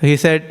 So he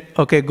said,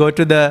 okay, go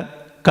to the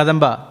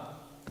Kadamba,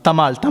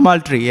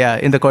 Tamal tree,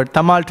 in the court.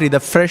 Tamal tree, the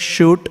fresh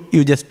shoot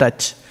you just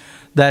touch.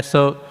 That's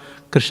how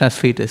Krishna's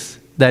feet is.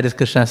 That is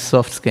Krishna's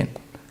soft skin.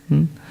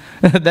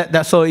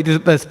 So it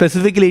is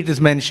specifically it is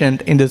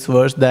mentioned in this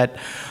verse that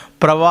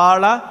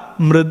Pravala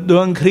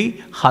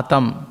mridhangri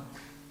hatam.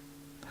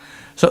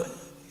 So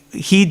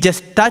he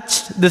just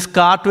touched this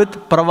cart with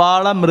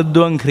Pravala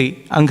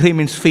mridhangri. Angri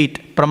means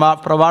feet.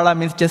 Pravala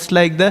means just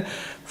like the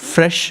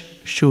fresh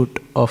shoot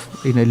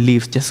of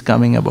leaves just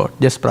coming about,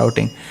 just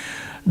sprouting.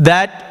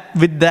 That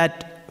with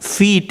that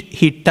feet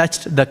he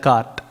touched the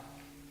cart.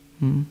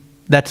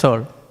 That's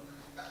all.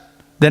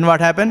 Then what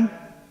happened?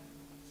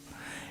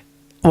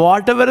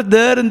 Whatever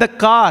there in the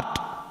cart,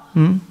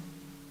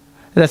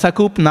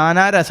 Rasakup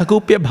Nana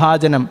Rasakupya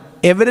Bhajanam.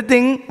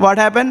 Everything, what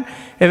happened?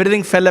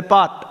 Everything fell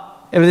apart.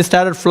 Everything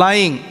started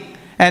flying.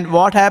 And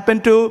what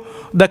happened to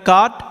the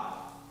cart?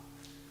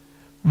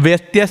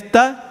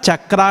 Vyatyasta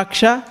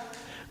chakraksha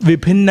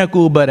vibhinna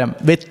kubaram.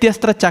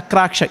 Vyatyastra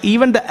chakraksha.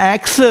 Even the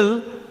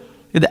axle,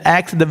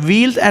 the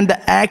wheels and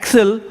the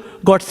axle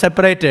got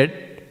separated,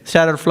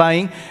 started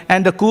flying,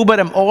 and the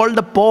kubaram, all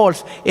the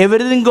poles,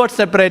 everything got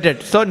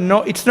separated. So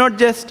no, it's not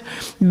just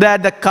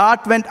that the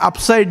cart went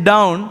upside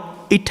down,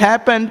 it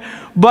happened,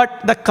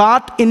 but the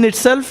cart in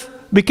itself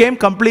became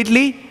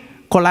completely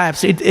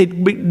collapsed.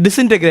 It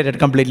disintegrated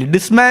completely,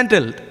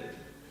 dismantled.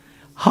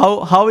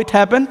 How it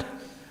happened?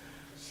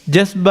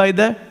 Just by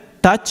the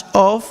touch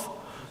of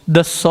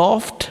the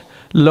soft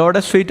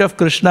lotus feet of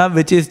Krishna,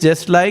 which is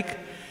just like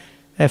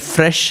a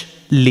fresh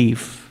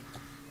leaf.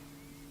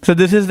 So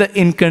this is the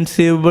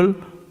inconceivable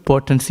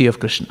potency of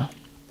Krishna.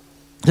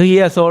 So he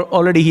has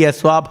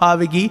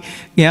Swabhaviki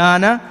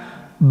Jnana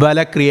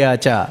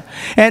Balakriyacha.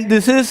 And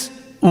this is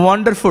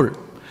wonderful.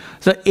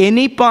 So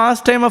any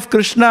pastime of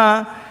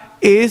Krishna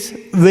is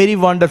very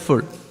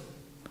wonderful.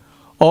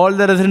 All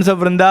the residents of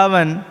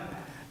Vrindavan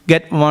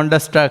get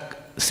wonderstruck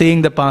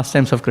seeing the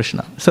pastimes of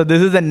Krishna. So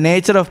this is the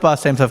nature of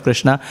pastimes of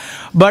Krishna.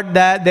 But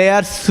that they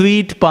are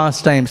sweet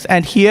pastimes.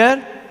 And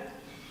here,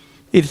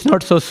 it's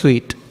not so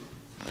sweet.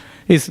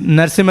 It's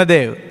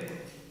Narsimadev.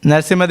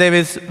 Narsimadev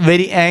is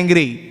very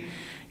angry.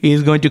 He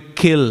is going to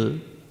kill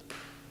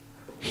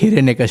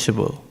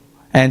Hiranyakashipu.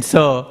 And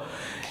so,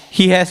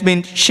 he has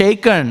been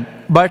shaken,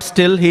 but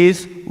still he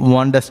is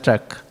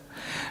wonderstruck.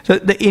 So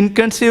the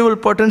inconceivable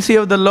potency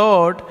of the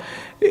Lord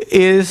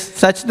is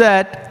such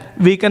that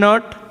we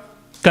cannot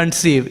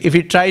conceive. If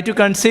we try to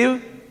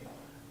conceive,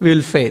 we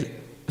will fail.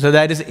 So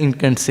that is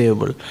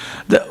inconceivable.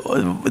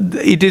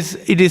 It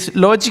is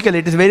logical,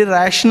 it is very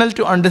rational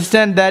to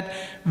understand that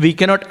we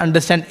cannot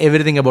understand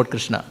everything about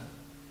Krishna.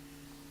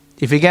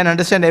 If we can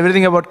understand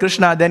everything about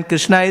Krishna, then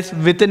Krishna is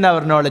within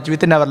our knowledge,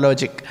 within our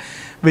logic,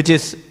 which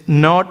is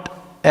not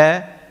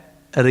a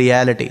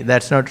reality.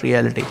 That's not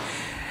reality.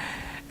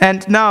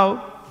 And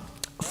now,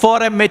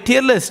 for a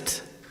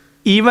materialist,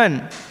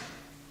 even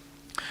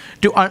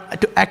to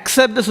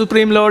accept the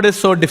Supreme Lord is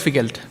so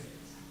difficult.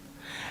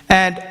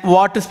 And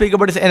what to speak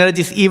about his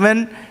energies,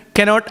 even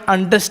cannot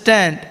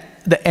understand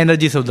the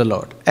energies of the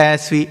Lord,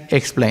 as we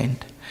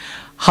explained.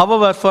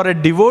 However, for a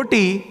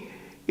devotee,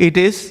 it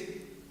is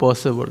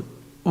possible.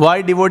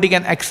 Why devotee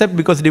can accept?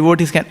 Because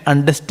devotees can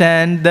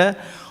understand the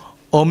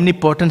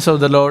omnipotence of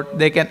the Lord.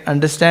 They can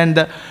understand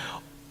the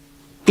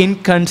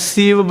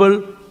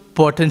inconceivable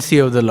potency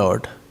of the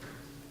Lord.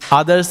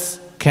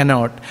 Others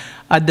cannot.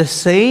 At the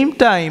same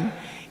time,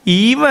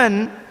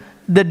 even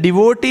the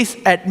devotees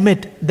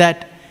admit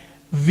that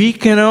we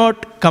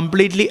cannot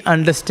completely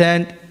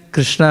understand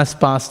Krishna's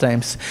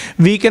pastimes.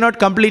 We cannot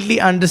completely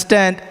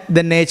understand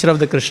the nature of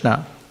the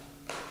Krishna.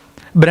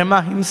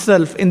 Brahma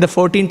himself in the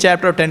 14th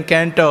chapter of 10th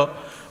canto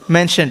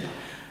mentioned,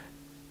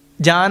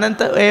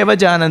 Jananta eva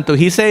janantu.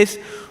 He says,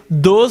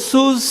 those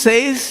who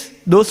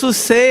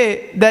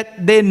say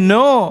that they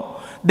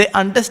know, they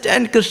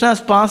understand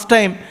Krishna's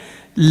pastime,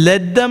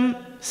 let them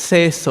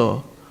say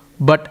so.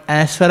 But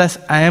as far as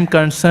I am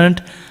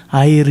concerned,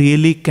 I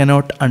really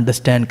cannot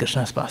understand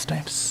Krishna's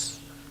pastimes.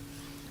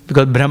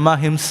 Because Brahma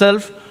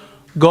himself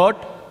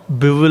got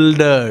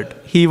bewildered.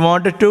 He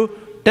wanted to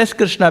test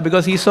Krishna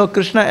because he saw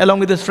Krishna along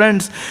with his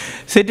friends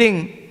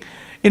sitting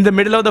in the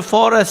middle of the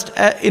forest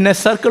in a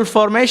circle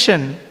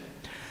formation.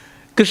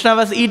 Krishna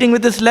was eating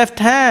with his left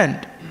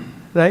hand,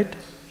 right?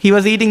 He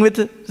was eating with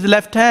his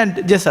left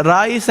hand just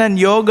rice and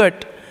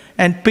yogurt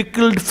and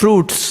pickled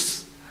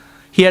fruits.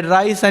 He had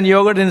rice and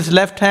yogurt in his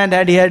left hand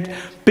and he had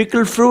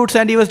pickled fruits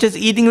and he was just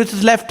eating with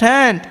his left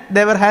hand.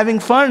 They were having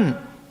fun.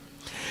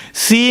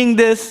 Seeing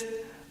this,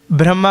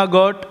 Brahma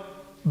got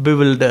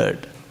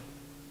bewildered.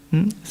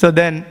 So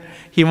then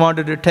he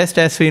wanted to test,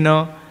 as we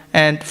know,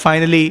 and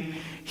finally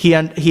he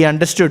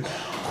understood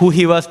who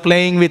he was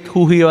playing with,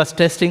 who he was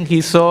testing.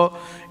 He saw,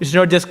 it's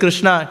not just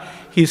Krishna,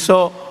 he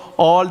saw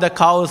all the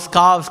cows,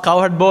 calves,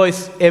 cowherd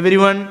boys,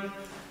 everyone,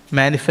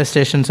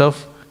 manifestations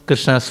of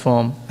Krishna's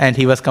form. And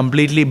he was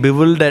completely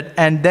bewildered.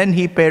 And then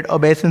he paid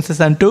obeisances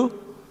unto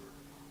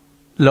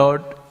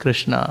Lord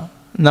Krishna.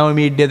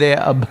 Navamidyade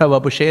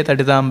abhravapushe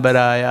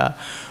tatitambaraya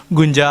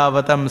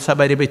gunjavatam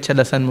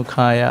sabaripichala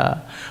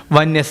sanmukhaya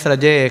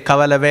vanyasraje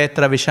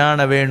kavalavetra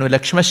vishana venu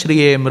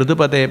lakshmashriye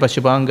mrudupade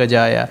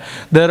pashupangajaya.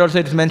 There also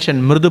it is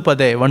mentioned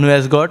mrudupade, one who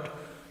has got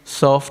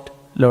soft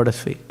lotus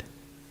feet.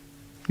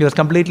 He was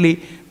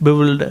completely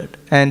bewildered.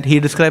 And he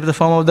describes the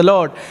form of the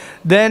Lord.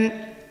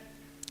 Then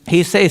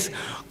he says,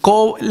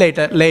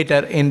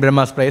 later in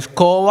Brahma's praise,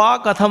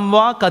 Kova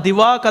kathamva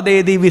kativa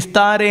kadedi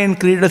vistaren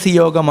kridasi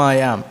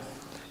yogamayam.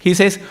 He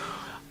says,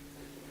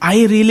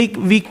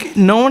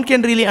 no one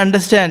can really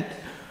understand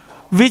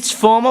which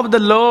form of the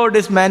Lord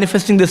is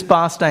manifesting this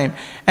pastime.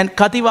 And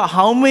kativa,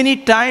 how many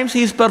times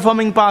he is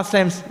performing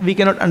pastimes, we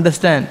cannot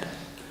understand.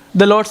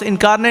 The Lord's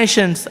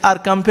incarnations are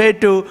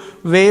compared to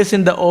waves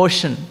in the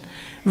ocean.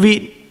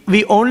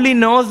 We only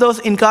know those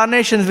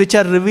incarnations which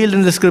are revealed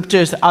in the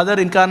scriptures. Other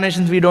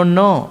incarnations we don't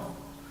know.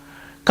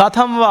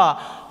 Kathamva,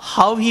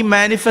 how he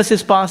manifests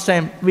his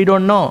pastime, we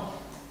don't know.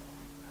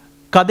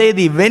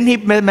 Kadedi, when he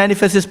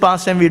manifests his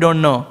pastime, we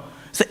don't know.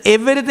 So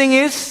everything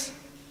is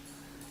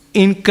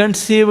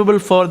inconceivable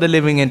for the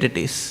living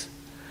entities.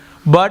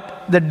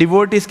 But the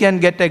devotees can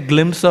get a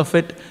glimpse of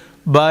it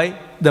by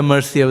the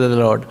mercy of the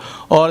Lord.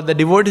 Or the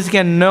devotees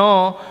can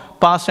know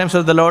pastimes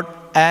of the Lord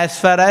as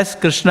far as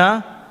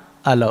Krishna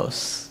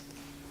allows.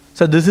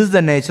 So this is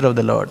the nature of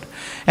the Lord.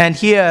 And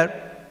here,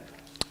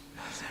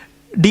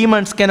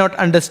 demons cannot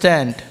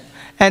understand.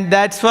 And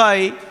that's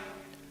why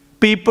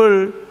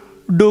people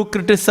do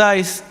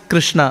criticize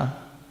Krishna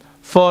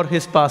for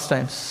his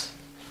pastimes.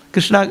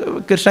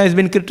 Krishna has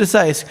been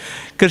criticized.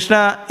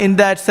 Krishna, in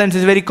that sense,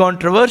 is very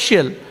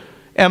controversial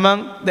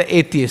among the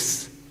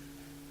atheists.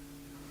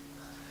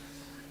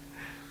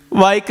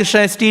 Why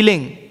Krishna is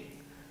stealing?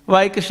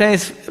 Why Krishna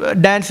is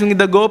dancing with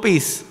the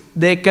gopis?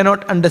 They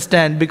cannot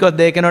understand, because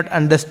they cannot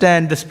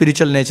understand the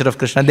spiritual nature of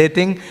Krishna. They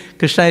think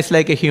Krishna is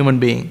like a human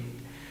being.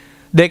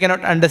 They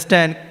cannot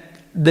understand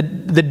the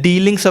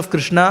dealings of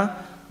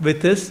Krishna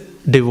with his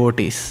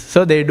devotees.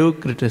 So they do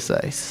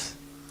criticize.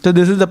 So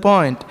this is the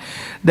point,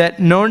 that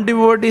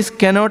non-devotees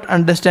cannot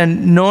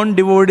understand.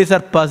 Non-devotees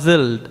are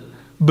puzzled,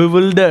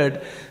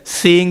 bewildered,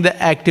 seeing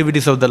the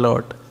activities of the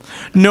Lord.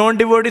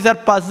 Non-devotees are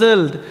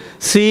puzzled,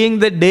 seeing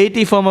the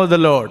deity form of the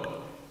Lord.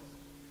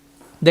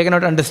 They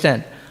cannot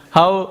understand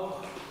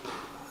how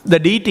the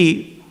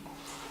deity,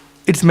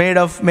 it's made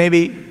of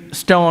maybe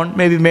stone,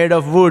 maybe made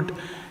of wood,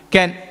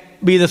 can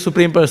be the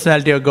Supreme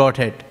Personality of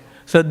Godhead.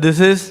 So this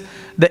is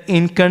the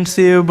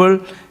inconceivable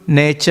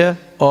nature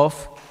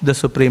of the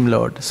Supreme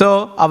Lord.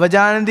 So,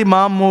 avajananti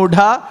mam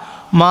mudha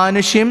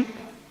manushim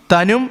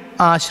tanum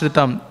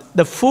ashritam.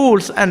 The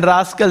fools and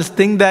rascals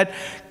think that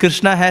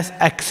Krishna has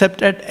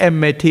accepted a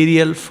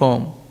material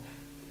form.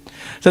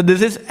 So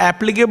this is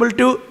applicable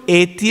to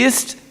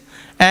atheists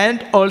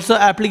and also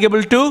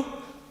applicable to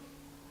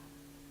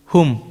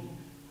whom?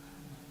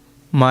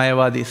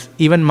 Mayavadis.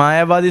 Even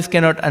Mayavadis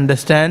cannot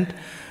understand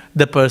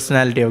the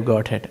personality of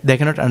Godhead. They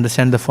cannot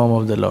understand the form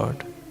of the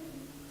Lord.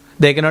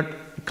 They cannot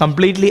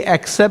completely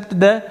accept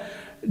the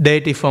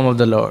deity form of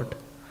the Lord.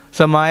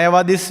 So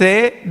Mayavadis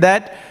say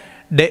that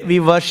we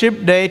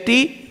worship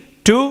deity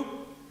to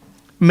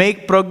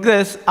make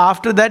progress,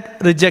 after that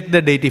reject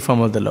the deity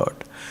form of the Lord.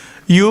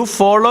 You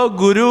follow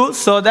Guru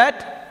so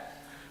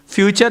that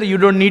future you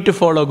don't need to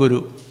follow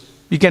Guru.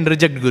 You can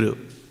reject Guru.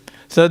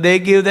 So they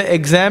give the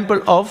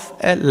example of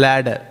a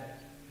ladder.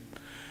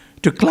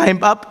 To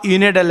climb up, you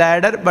need a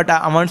ladder, but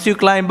once you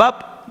climb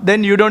up,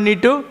 then you don't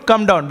need to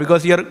come down,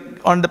 because you're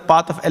on the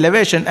path of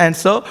elevation. And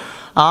so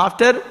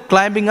after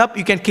climbing up,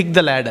 you can kick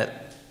the ladder.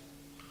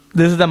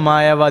 This is the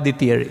Mayavadi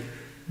theory.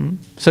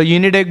 So you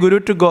need a guru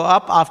to go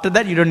up. After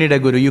that, you don't need a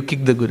guru. You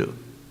kick the guru.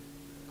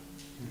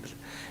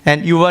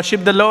 And you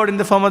worship the Lord in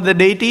the form of the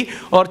deity,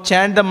 or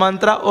chant the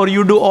mantra, or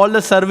you do all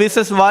the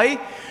services. Why?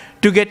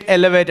 To get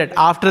elevated.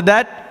 After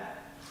that,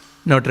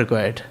 not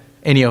required.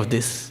 Any of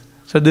this.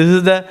 So this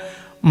is the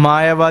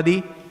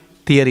Mayavadi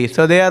theory.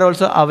 So they are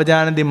also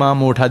avajananti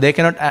mamudha. They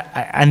cannot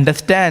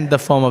understand the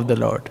form of the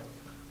Lord.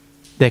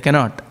 They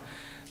cannot.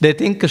 They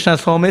think Krishna's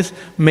form is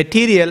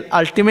material.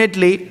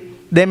 Ultimately,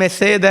 they may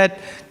say that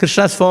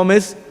Krishna's form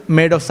is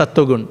made of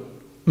sattvagun,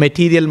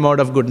 material mode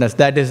of goodness.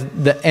 That is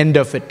the end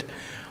of it.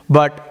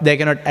 But they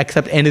cannot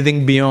accept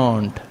anything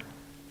beyond.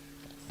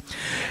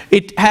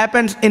 It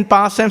happens in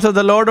pastimes of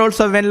the Lord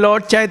also. When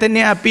Lord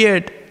Chaitanya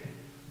appeared,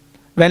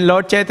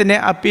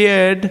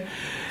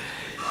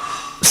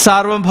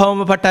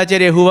 Sarvabhauma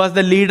Bhattacharya, who was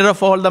the leader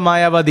of all the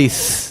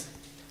Mayavadis,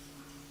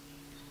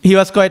 he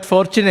was quite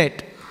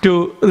fortunate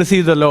to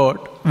receive the Lord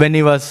when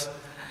he was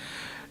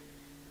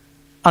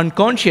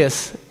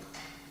unconscious.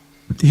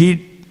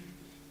 He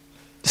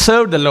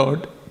served the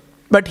Lord,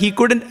 but he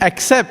couldn't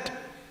accept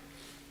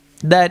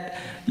that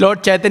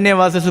Lord Chaitanya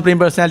was the Supreme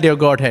Personality of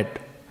Godhead.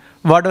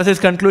 What was his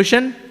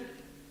conclusion?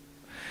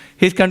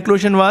 His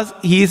conclusion was,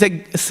 he is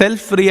a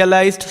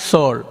self-realized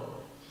soul.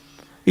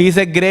 He is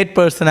a great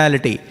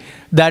personality.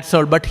 That's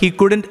all. But he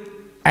couldn't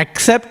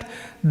accept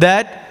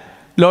that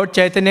Lord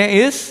Chaitanya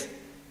is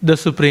the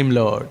Supreme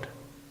Lord.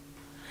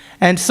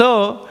 And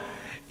so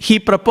he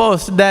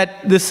proposed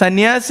that the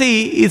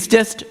sannyasi is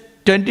just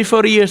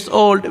 24 years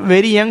old,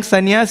 very young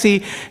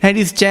sannyasi, and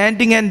is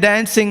chanting and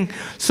dancing,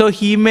 so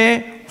he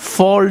may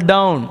fall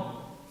down.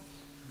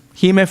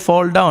 He may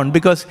fall down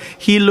because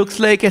he looks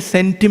like a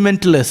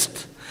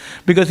sentimentalist,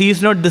 because he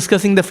is not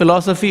discussing the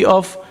philosophy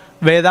of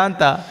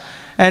Vedanta.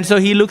 And so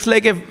he looks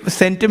like a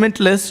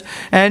sentimentalist,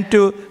 and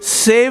to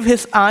save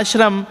his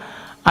ashram,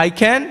 I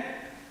can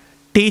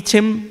teach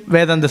him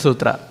Vedanta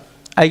Sutra.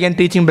 I can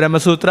teach him Brahma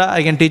Sutra,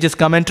 I can teach his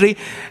commentary,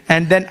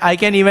 and then I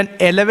can even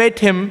elevate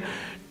him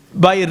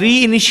by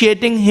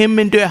reinitiating him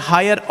into a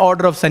higher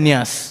order of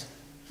sannyas.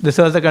 This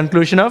was the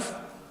conclusion of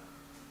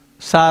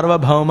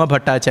Sarvabhauma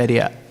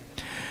Bhattacharya.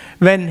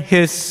 When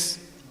his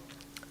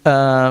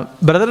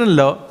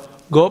brother-in-law,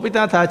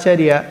 Gopinath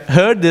Acharya,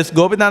 heard this,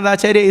 Gopinath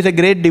Acharya is a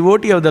great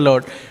devotee of the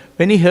Lord.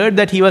 When he heard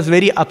that, he was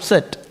very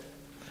upset.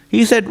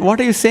 He said, what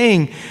are you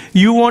saying?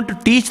 You want to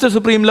teach the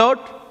Supreme Lord?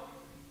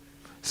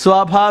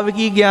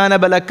 Swabhaviki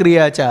jnana bala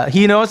kriya cha.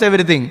 He knows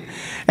everything.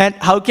 And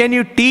how can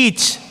you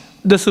teach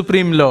the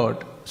Supreme Lord?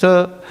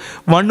 So,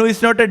 one who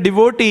is not a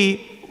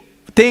devotee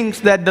thinks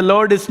that the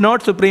Lord is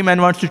not supreme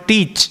and wants to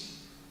teach.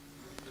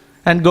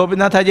 And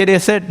Gopinath Acharya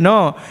said,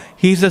 no,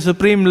 he is the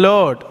Supreme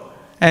Lord.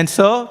 And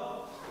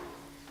so,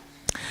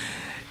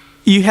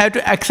 you have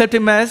to accept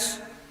him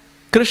as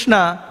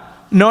Krishna,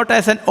 not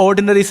as an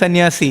ordinary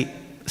sannyasi.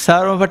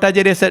 Sarvabhauma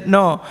Bhattacharya said,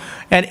 no,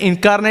 an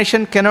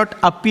incarnation cannot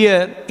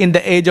appear in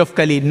the age of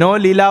Kali. No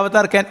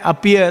Leela can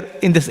appear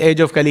in this age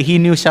of Kali. He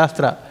knew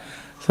Shastra.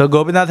 So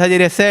Gopinath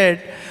Acharya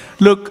said,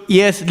 look,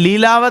 yes,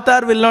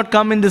 Leela will not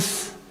come in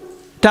this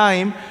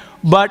time,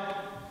 but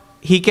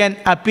he can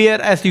appear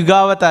as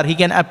Yugavatar, he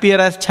can appear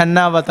as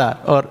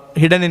Channavatar or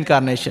hidden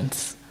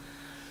incarnations.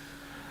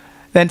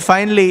 Then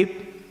finally,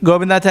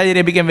 Gopinath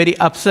Acharya became very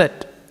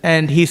upset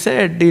and he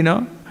said,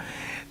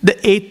 the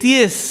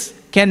atheists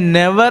can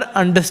never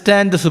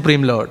understand the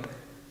Supreme Lord.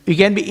 You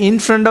can be in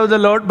front of the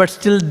Lord, but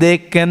still they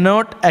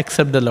cannot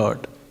accept the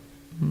Lord.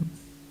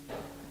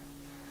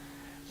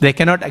 They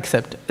cannot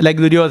accept. Like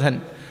Duryodhan.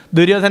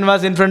 Duryodhan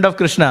was in front of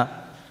Krishna.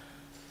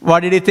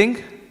 What did he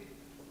think?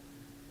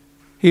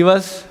 He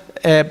was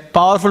a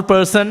powerful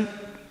person.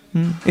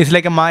 It's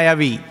like a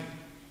Mayavi,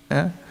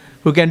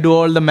 who can do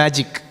all the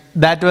magic.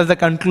 That was the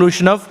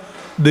conclusion of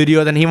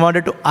Duryodhan. He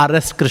wanted to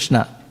arrest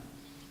Krishna.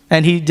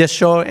 And he just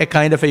showed a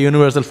kind of a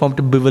universal form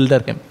to bewilder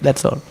him.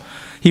 That's all.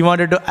 He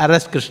wanted to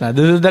arrest Krishna.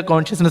 This is the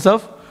consciousness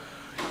of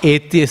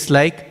atheists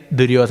like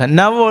Duryodhan.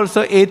 Now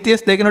also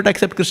atheists, they cannot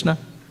accept Krishna.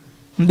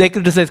 They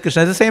criticize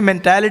Krishna. The same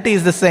mentality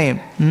is the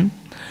same.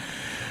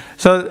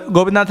 So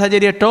Gopinath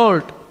Acharya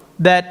told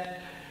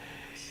that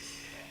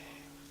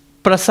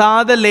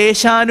prasada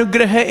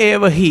leshanugraha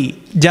evahi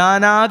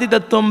janati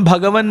tattvam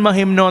bhagavan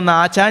mahimno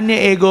nachanya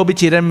ego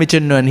bichiram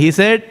vichinnun. He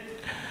said,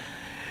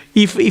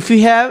 if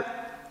you have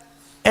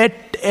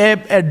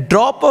a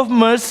drop of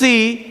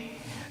mercy,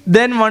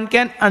 then one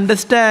can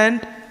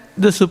understand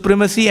the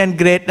supremacy and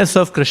greatness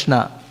of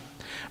Krishna.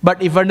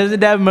 But if one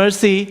doesn't have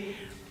mercy,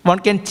 one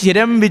can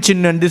chiram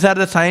vichinnun. These are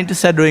the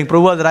scientists are doing.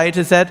 Prabhu was right,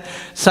 he said,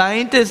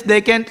 scientists,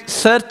 they can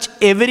search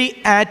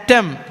every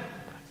atom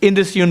in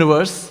this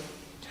universe,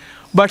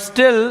 but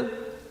still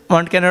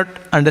one cannot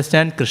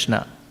understand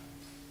Krishna.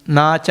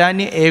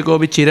 Nachanya ego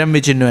chiram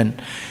vichinnun.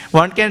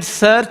 One can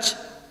search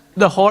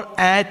the whole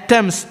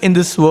atoms in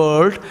this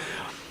world,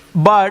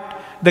 but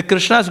the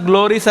Krishna's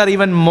glories are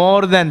even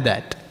more than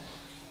that.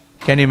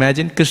 Can you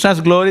imagine?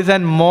 Krishna's glories are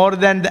more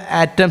than the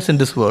atoms in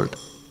this world.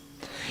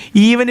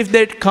 Even if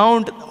they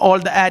count all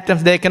the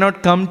atoms, they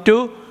cannot come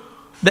to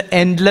the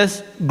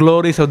endless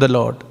glories of the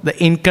Lord, the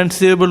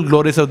inconceivable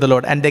glories of the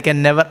Lord, and they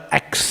can never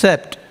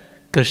accept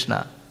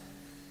Krishna.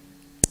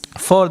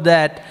 For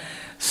that,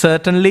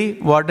 certainly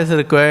what is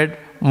required?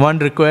 One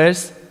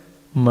requires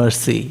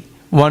mercy.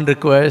 One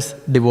requires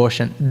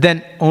devotion.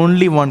 Then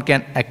only one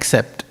can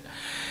accept.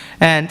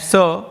 And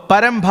so,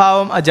 param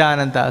bhavam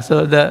ajananta.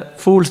 So the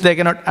fools, they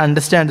cannot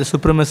understand the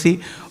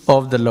supremacy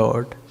of the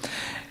Lord.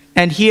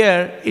 And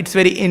here, it's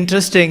very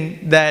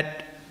interesting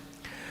that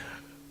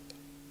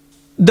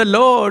the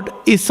Lord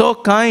is so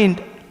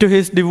kind to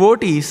his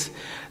devotees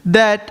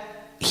that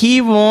he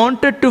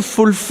wanted to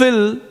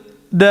fulfill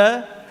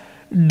the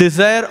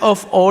desire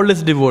of all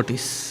his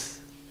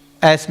devotees.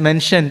 As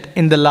mentioned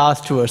in the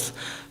last verse.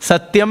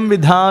 Satyam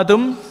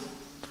vidhatum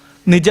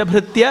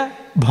nijabhritya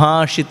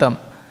bhashitam.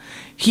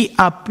 He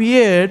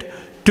appeared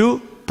to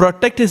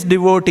protect his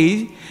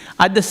devotees.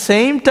 At the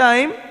same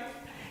time,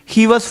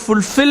 he was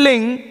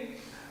fulfilling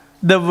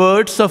the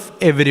words of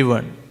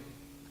everyone.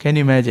 Can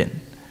you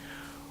imagine?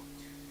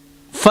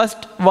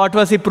 First, what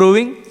was he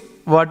proving?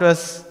 What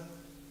was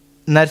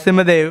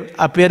Narasimhadev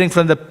appearing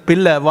from the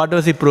pillar? What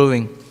was he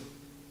proving?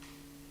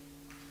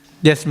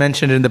 Just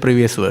mentioned in the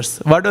previous verse.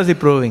 What was he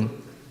proving?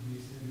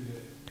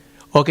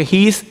 Okay,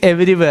 he is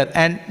everywhere.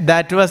 And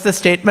that was the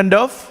statement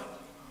of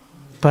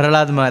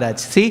Prahlad Maharaj.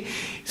 See,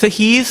 so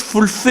he is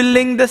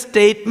fulfilling the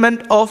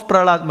statement of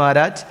Prahlad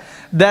Maharaj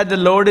that the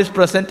Lord is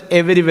present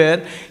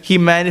everywhere. He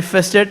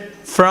manifested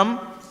from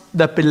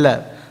the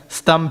pillar.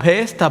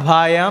 Stambhe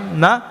stabhayam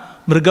na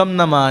mrigam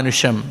na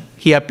manusham.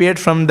 He appeared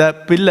from the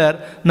pillar,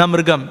 na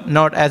mrigam,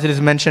 not as it is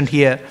mentioned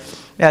here,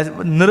 as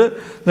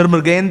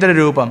nirmrigendra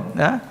rupam.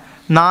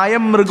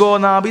 Nayam mrigo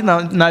nabi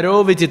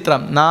naro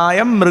vichitram.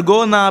 Nayam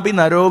mrigo nabi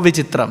naro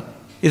vichitram.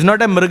 Is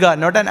not a mriga,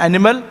 not an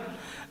animal,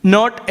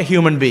 not a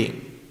human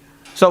being.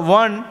 So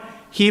one,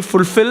 he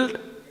fulfilled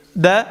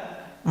the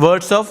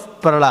words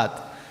of Prahlad.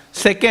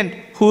 Second,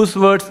 whose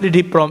words did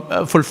he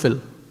fulfill?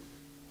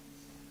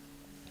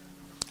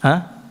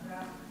 Prahlad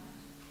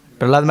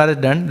Maharaj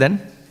done,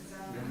 then?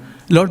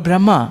 Lord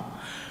Brahma.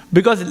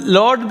 Because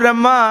Lord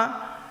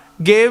Brahma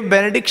gave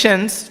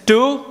benedictions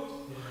to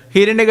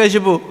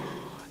Hiranyakashipu.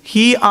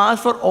 He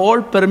asked for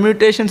all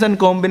permutations and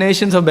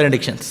combinations of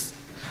benedictions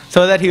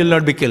so that he will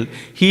not be killed.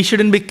 He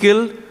shouldn't be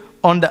killed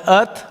on the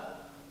earth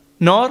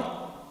nor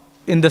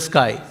in the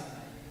sky.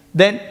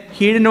 Then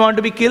he didn't want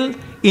to be killed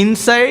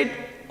inside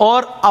or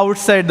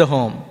outside the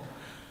home.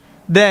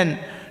 Then,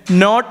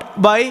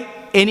 not by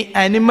any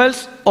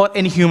animals or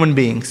any human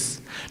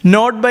beings.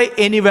 Not by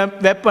any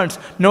weapons.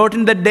 Not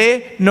in the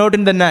day, not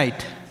in the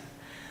night.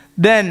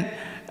 Then,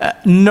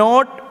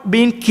 not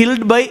being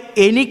killed by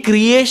any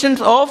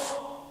creations of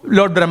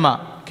Lord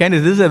Brahma.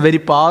 This is a very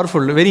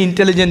powerful, very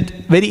intelligent.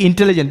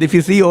 If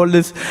you see all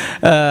these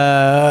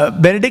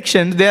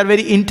benedictions, they are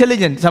very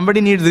intelligent.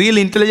 Somebody needs real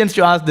intelligence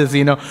to ask this,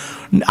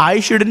 I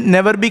should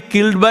never be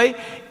killed by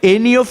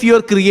any of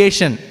your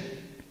creation.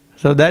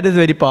 So that is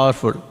very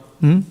powerful.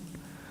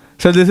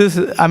 So this is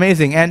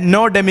amazing. And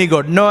no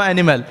demigod, no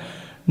animal.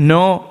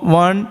 No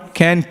one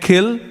can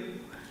kill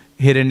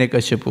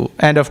Hiranyakashipu.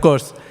 And of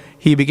course,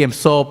 he became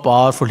so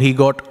powerful. He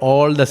got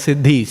all the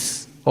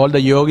siddhis, all the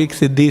yogic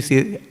siddhis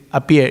he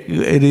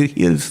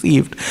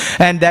received.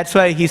 And that's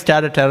why he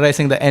started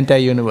terrorizing the entire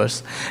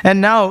universe.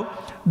 And now,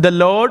 the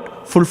Lord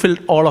fulfilled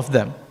all of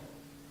them.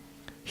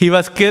 He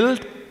was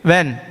killed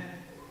when?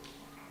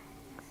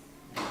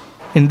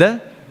 In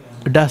the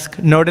dusk.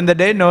 Not in the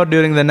day, nor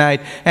during the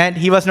night. And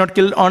he was not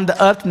killed on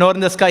the earth, nor in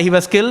the sky. He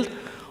was killed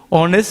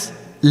on his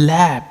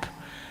lap.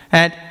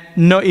 And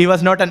no, he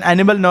was not an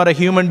animal nor a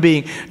human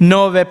being.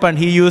 No weapon.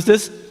 He used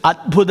this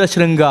Adbhuta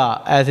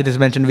Shringa, as it is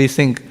mentioned. We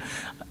sing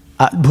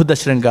Adbhuta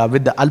Shringa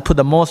with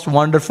the most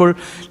wonderful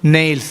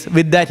nails.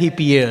 With that he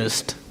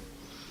pierced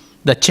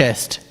the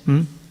chest.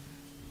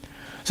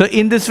 So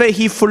in this way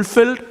he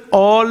fulfilled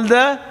all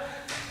the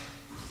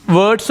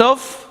words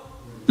of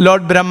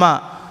Lord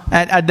Brahma.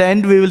 And at the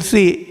end we will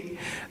see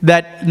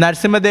that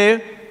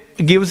Narasimhadev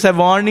gives a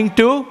warning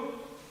to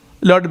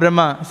Lord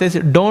Brahma. He says,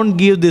 don't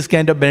give this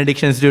kind of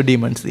benedictions to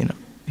demons.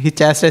 He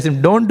chastises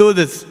him, don't do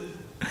this.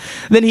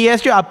 Then he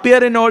has to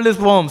appear in all these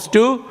forms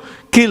to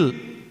kill.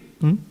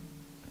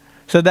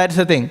 So that's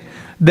the thing.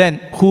 Then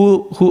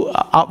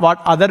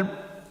what other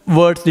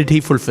words did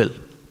he fulfill?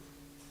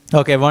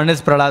 Okay, one is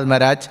Prahlad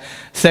Maharaj,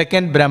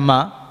 second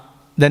Brahma,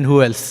 then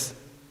who else?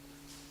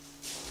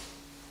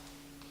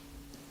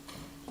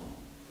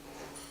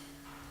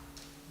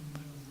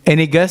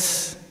 Any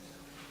guess?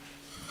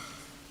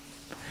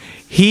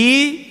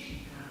 He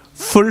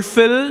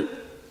fulfilled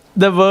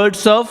the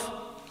words of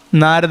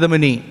Narada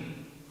Muni.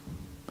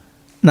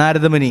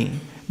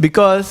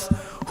 Because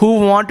who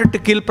wanted to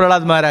kill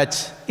Prahlad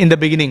Maharaj in the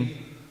beginning?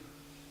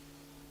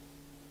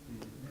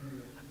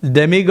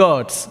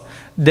 Demigods.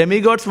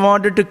 Demigods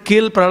wanted to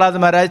kill Prahlad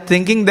Maharaj,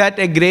 thinking that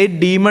a great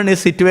demon is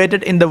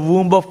situated in the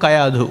womb of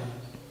Kayadhu.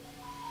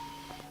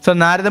 So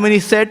Narada Muni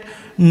said,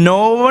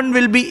 no one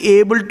will be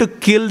able to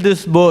kill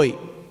this boy.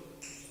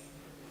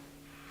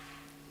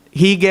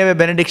 He gave a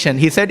benediction.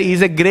 He said he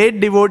is a great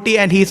devotee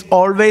and he's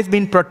always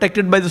been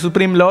protected by the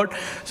Supreme Lord.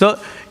 So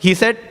he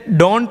said,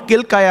 don't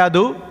kill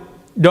Kayadhu,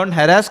 don't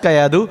harass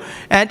Kayadhu,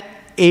 and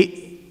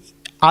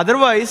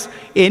otherwise,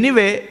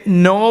 anyway,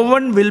 no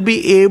one will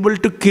be able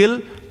to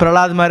kill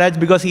Prahlad Maharaj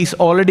because he's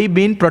already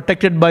been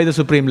protected by the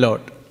Supreme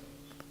Lord.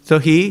 So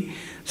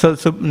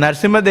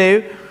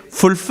Narasimhadev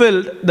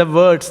fulfilled the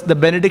words, the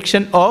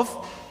benediction of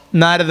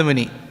Narada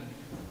Muni.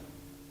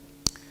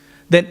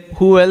 Then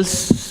who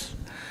else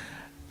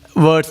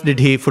words did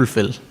he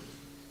fulfill?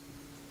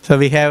 So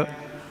we have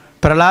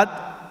Prahlad,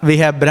 we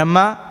have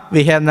Brahma,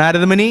 we have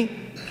Narada Muni,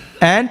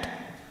 and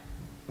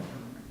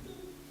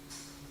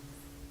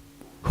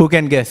who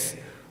can guess?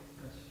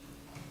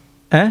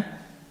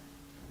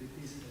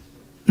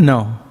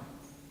 No.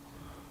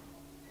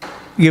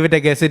 Give it a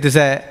guess.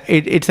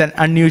 It's an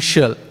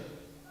unusual.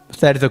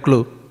 That is a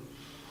clue.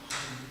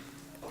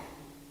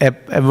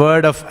 A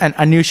word of an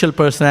unusual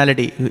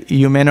personality.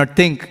 You may not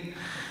think.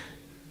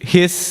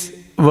 His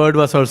word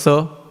was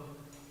also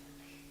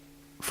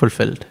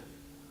fulfilled.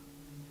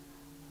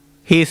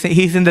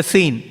 He's in the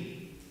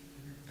scene.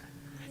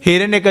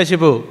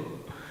 Hiranyakashipu.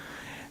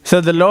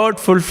 So the Lord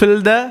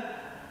fulfilled the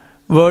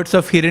words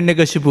of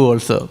Hiranyakashipu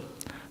also.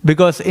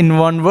 Because in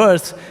one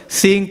verse,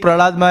 seeing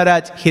Prahlad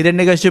Maharaj,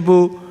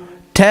 Hiranyakashipu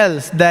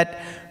tells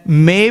that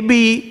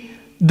maybe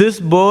this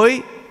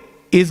boy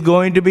is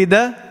going to be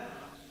the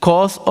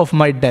cause of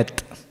my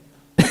death.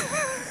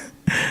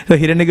 So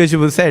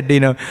Hiranyakashipu said,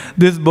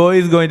 this boy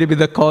is going to be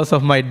the cause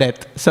of my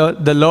death. So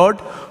the Lord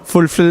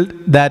fulfilled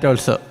that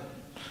also.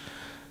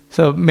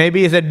 So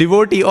maybe he's a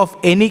devotee of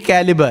any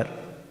caliber.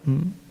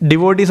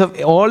 Devotees of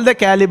all the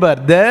caliber,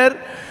 their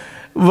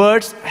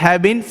words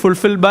have been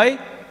fulfilled by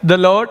the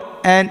Lord,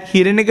 and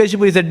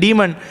Hiranyakashipu is a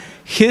demon.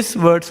 His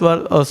words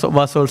was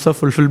also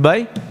fulfilled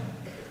by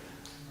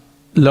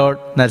Lord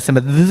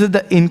Narasimha. This is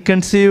the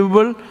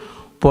inconceivable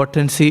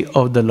potency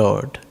of the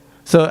Lord.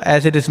 So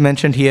as it is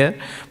mentioned here,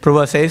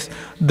 Prabhupada says,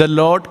 the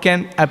Lord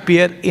can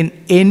appear in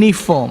any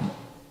form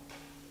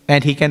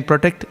and he can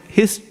protect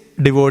his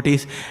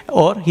devotees,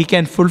 or he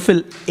can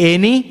fulfill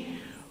any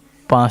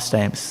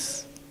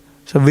pastimes.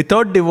 So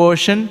without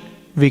devotion,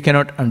 we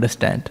cannot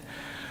understand.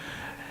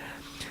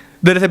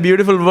 There is a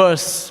beautiful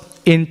verse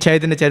in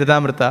Chaitanya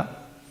Charitamrita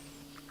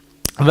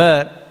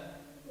where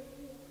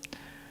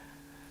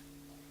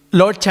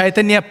Lord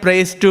Chaitanya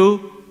prays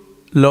to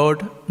Lord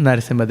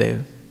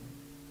Narasimhadev.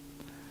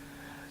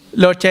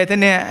 Lord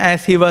Chaitanya,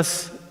 as he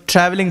was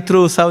traveling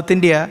through South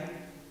India,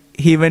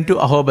 he went to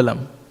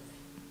Ahobalam,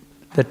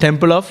 the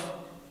temple of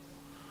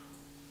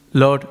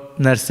Lord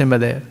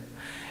Narasimhadev.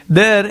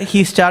 There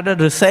he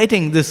started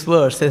reciting this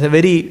verse. It's a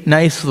very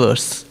nice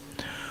verse.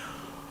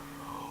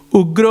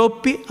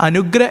 Ugropi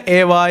anugra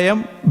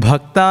evayam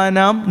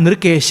bhaktanam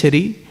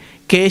nirkeshari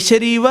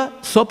keshariva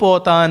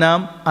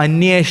swapotanam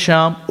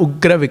anyesham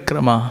ugra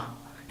vikrama.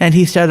 And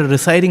he started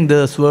reciting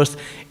this verse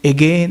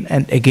again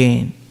and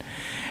again.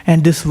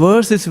 And this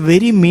verse is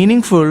very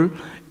meaningful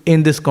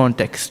in this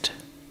context.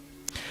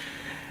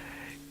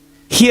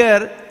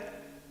 Here,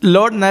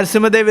 Lord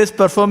Narasimhadev is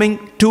performing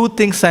two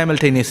things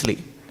simultaneously.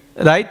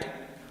 Right?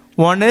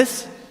 One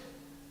is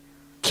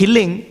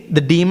killing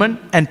the demon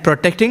and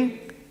protecting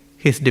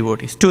his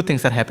devotees. Two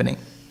things are happening.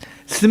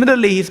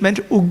 Similarly, he's meant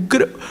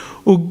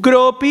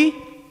ugropi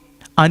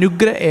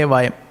anugra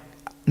evayam.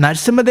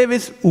 Narasimhadev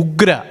is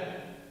ugra.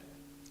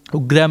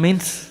 Ugra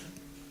means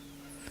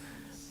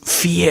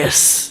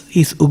fierce.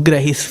 He's ugra,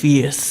 he's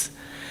fierce.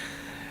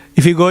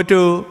 If you go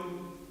to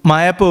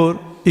Mayapur,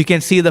 you can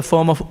see the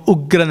form of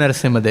Ugra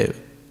Narasimhadev.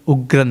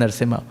 Ugra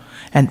Narasimha.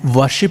 And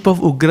worship of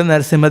Ugra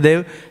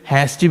Narasimhadev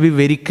has to be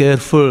very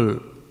careful.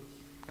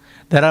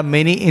 There are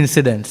many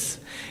incidents.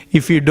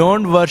 If you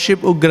don't worship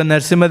Ugra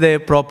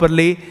Narasimhadev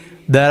properly,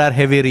 there are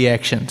heavy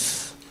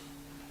reactions.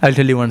 I'll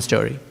tell you one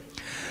story.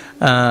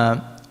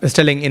 I was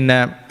telling in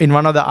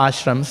one of the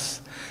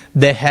ashrams,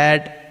 they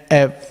had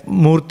a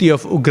murti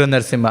of Ugra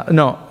Narasimha.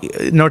 No,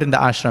 not in the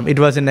ashram. It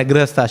was in a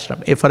grihastha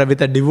ashram.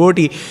 With a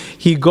devotee,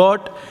 he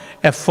got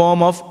a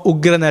form of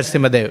Ugra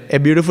Narasimhadev, a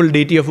beautiful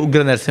deity of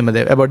Ugra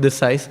Narasimhadev, about this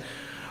size,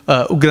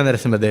 Ugra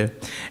Narasimhadev.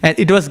 And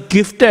it was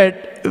gifted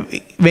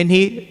when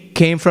he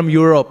came from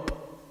Europe.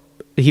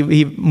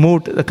 He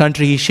moved the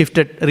country, he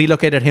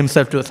relocated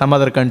himself to some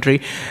other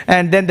country.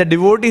 And then the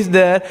devotees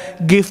there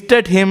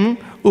gifted him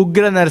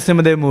Ugra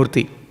Narasimhadev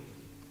Murti.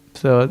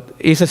 So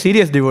he's a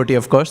serious devotee,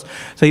 of course.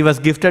 So he was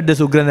gifted this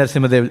Ugra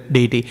Narasimhadev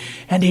deity.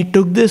 And he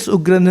took this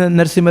Ugra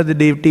Narasimhadev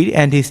deity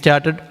and he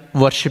started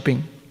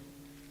worshipping.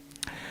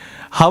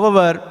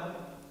 However,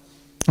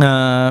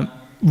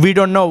 we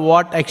don't know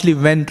what actually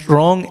went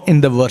wrong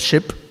in the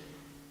worship.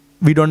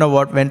 We don't know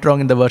what went wrong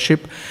in the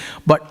worship.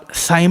 But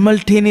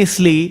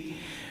simultaneously,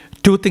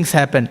 two things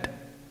happened.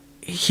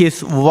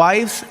 His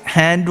wife's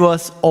hand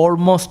was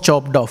almost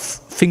chopped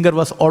off. Finger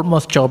was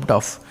almost chopped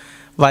off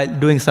while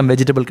doing some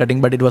vegetable cutting,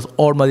 but it was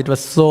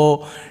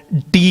so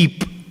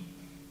deep.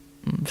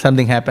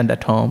 Something happened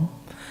at home.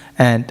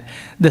 And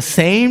the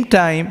same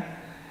time,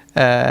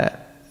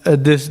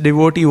 this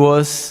devotee he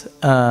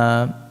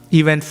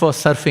went for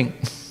surfing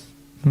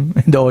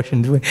in the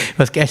ocean. He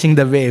was catching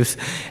the waves.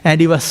 And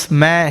he was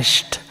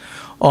smashed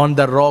on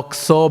the rock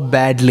so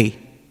badly.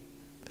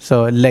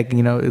 So leg,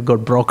 it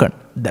got broken.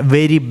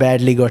 Very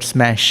badly got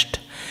smashed.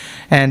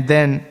 And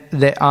then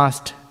they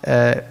asked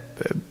a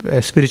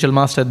spiritual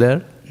master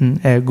there,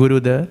 a guru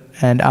there,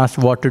 and asked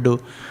what to do.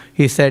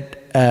 He said,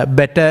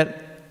 better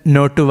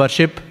not to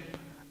worship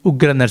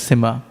Ugra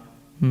Narasimha.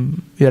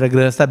 You're a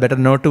grihastha, better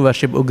not to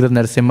worship Ugra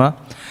Narasimha.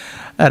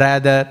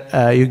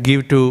 Rather, you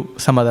give to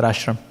some other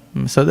ashram.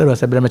 So there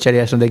was a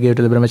brahmacharya ashram, they gave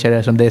to the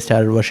brahmacharya ashram, they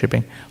started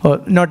worshipping.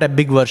 Or not a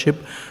big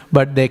worship,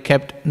 but they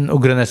kept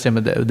Ugra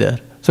Narasimha there.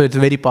 So it's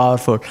very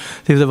powerful.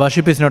 So if the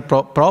worship is not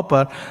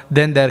proper,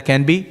 then there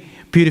can be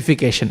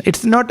purification.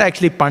 It's not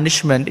actually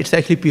punishment, it's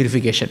actually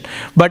purification.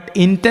 But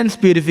intense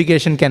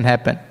purification can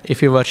happen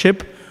if you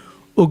worship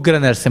Ugra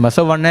Narasimha.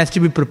 So one has to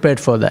be prepared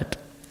for that.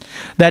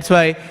 That's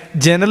why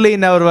generally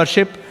in our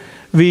worship,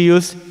 we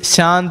use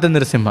Shanta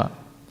Narasimha,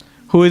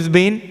 who is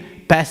being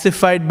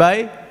pacified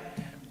by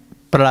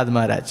Prahlad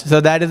Maharaj. So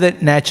that is a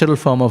natural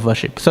form of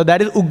worship. So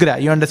that is Ugra.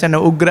 You understand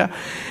now Ugra?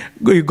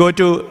 You go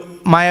to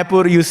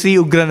Mayapur, you see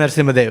Ugra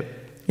Narasimhadev.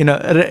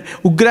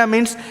 Ugra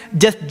means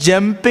just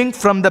jumping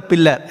from the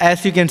pillar.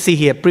 As you can see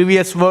here,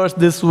 previous verse,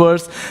 this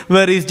verse,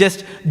 where he's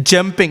just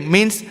jumping,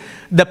 means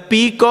the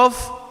peak of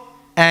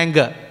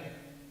anger.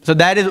 So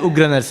that is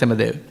Ugra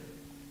Narasimhadev.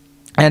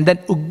 And then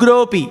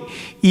Ugropi,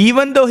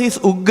 even though he's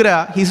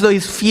Ugra,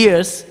 he's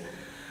fierce,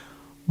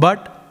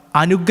 but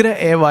Anugra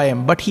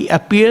Evayam, but he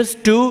appears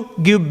to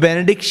give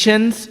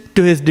benedictions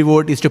to his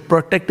devotees, to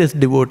protect his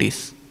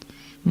devotees.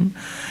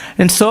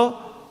 And so,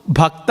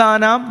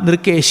 Bhaktanam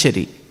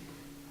Nirkeshari.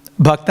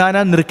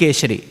 Bhaktanam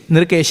Nirkeshari.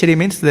 Nirkeshari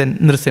means then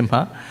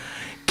Nrsimha.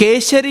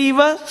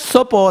 Keshariva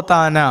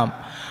Sopotanam.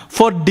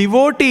 For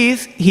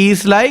devotees, he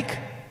is like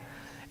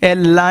a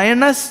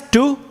lioness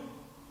to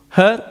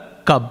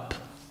her cub.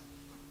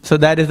 So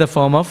that is the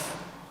form of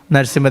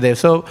Narasimhadev.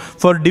 So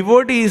for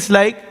devotees,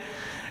 like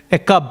a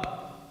cub,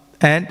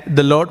 and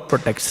the Lord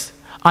protects.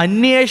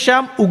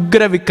 Anyesham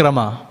Ugra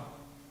Vikrama.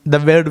 The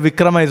word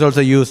Vikrama is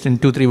also used in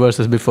 2-3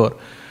 verses before.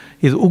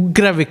 He's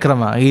Ugra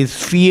Vikrama. He is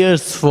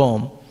fierce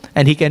form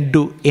and he can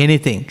do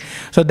anything.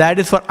 So that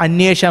is for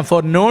Anyesham.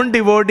 For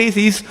non-devotees,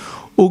 he is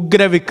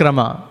Ugra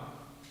Vikrama.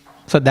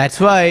 So that's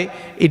why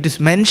it is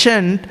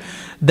mentioned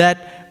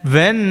that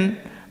when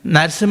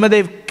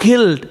Narasimhadev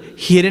killed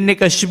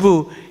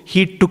Hiranyakashipu,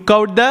 he took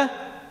out the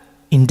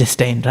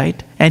intestine,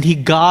 right? And he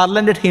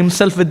garlanded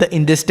himself with the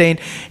intestine,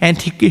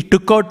 and he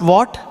took out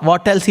what?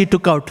 What else he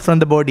took out from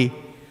the body?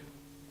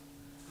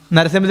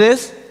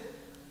 Narasimha's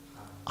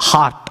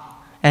heart.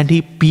 And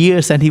he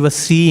pierced, and he was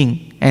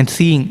seeing. And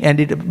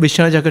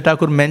Vishwanath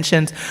Thakur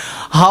mentions,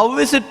 how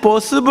is it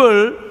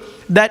possible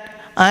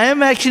that I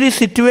am actually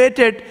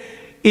situated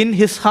in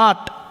his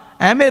heart?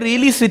 Am I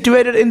really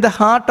situated in the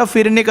heart of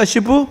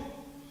Hiranyakashipu?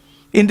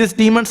 In this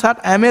demon's heart?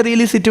 Am I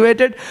really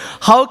situated?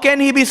 How can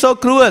he be so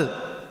cruel?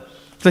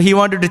 So he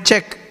wanted to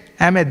check,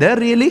 am I there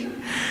really?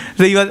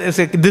 So he was,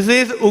 this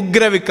is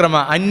Ugra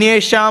Vikrama,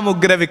 Anyesham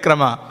Ugra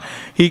Vikrama.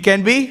 He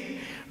can be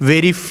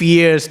very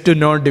fierce to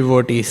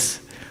non-devotees.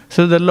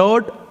 So the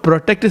Lord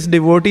protects his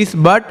devotees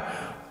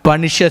but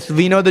punishes.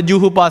 We know the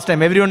Juhu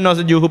pastime. Everyone knows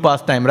the Juhu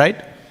pastime,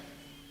 right?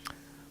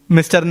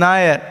 Mr.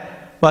 Nair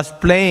was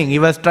playing. He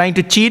was trying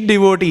to cheat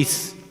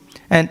devotees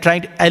and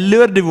trying to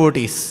allure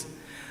devotees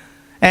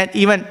and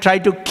even try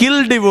to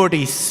kill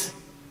devotees.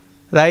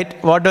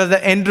 Right? What was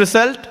the end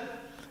result?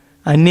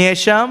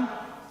 Anyesham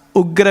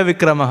Ugra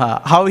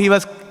Vikramaha. How he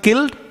was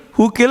killed?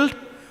 Who killed?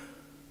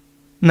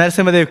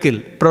 Narasimhadev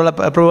killed.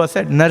 Prabhupada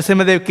said,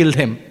 Narasimhadev killed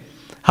him.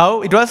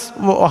 How it was?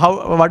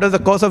 What was the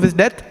cause of his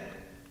death?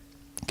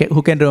 Okay,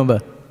 who can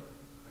remember?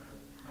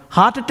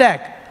 Heart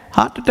attack.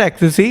 Heart attack.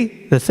 You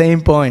see? The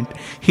same point.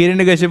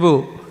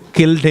 Hiranyakashipu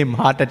killed him.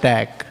 Heart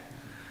attack.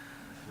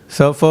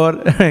 So for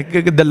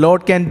the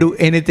Lord can do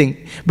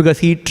anything because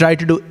he tried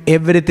to do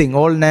everything,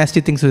 all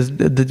nasty things with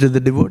the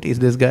devotees,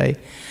 this guy.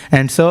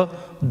 And so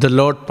the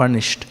Lord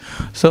punished.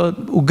 So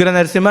Ugra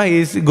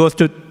Narasimha goes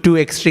to two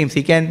extremes.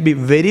 He can be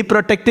very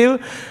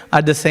protective,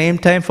 at the same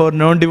time for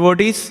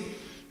non-devotees,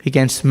 he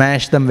can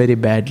smash them very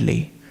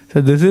badly.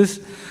 So this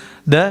is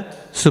the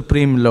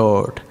Supreme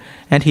Lord.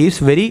 And he is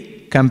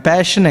very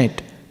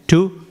compassionate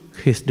to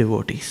his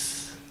devotees.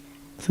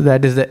 So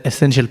that is the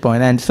essential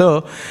point. And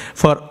so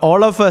for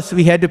all of us,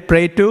 we had to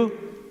pray to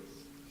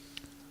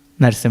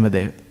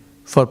Narasimhadev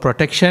for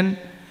protection.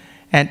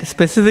 And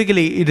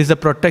specifically, it is the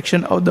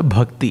protection of the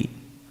bhakti.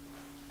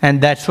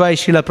 And that's why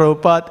Srila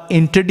Prabhupada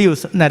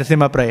introduced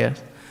Narasimha prayer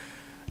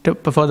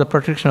for the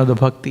protection of the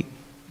bhakti.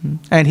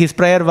 And his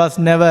prayer was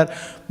never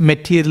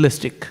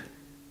materialistic.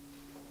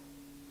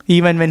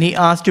 Even when he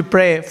asked to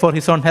pray for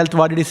his own health,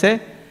 what did he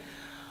say?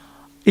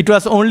 It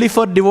was only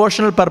for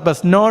devotional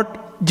purpose,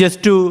 not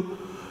just to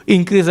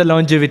increase the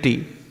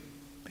longevity.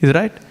 Is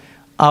right?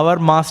 Our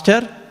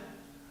master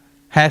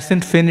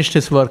hasn't finished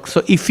his work.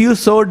 So if you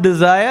so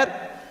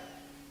desire,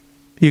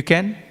 you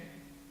can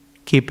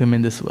keep him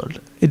in this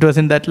world. It was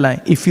in that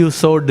line. If you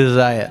so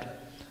desire.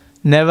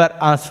 Never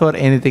ask for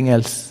anything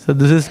else. So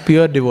this is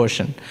pure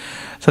devotion.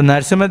 So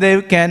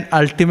Narasimhadev can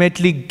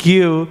ultimately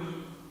give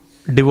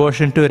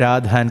devotion to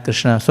Radha and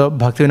Krishna. So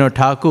Bhaktivinoda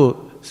Thakur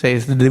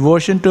says the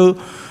devotion to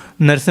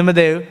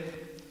Narasimhadev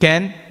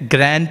can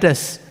grant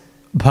us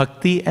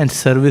bhakti and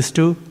service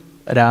to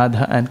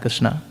Radha and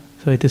Krishna.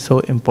 So it is so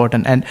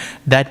important. And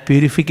that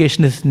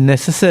purification is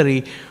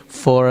necessary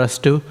for us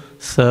to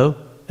serve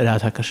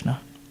Radha Krishna.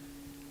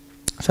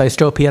 So I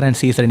stop here and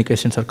see if there are any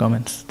questions or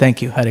comments.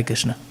 Thank you. Hare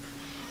Krishna.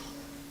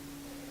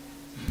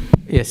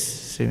 Yes,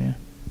 Sivya.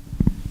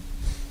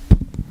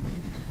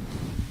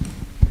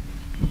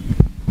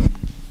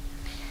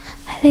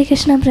 Hare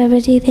Krishna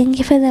Prabhuji, thank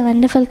you for the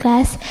wonderful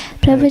class.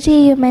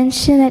 Prabhuji, you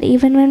mentioned that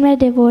even when we're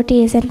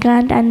devotees and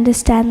can't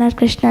understand Lord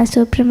Krishna's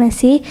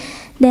supremacy,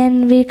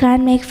 then we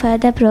can't make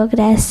further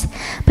progress.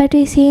 But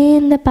we see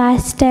in the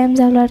past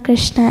times of Lord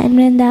Krishna in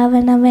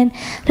Vrindavana, when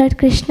Lord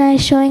Krishna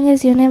is showing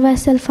his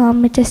universal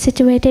form, which is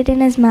situated in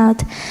his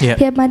mouth. Yeah.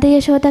 Here Mother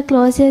Yashoda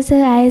closes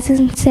her eyes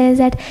and says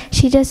that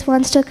she just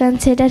wants to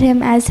consider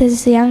him as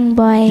his young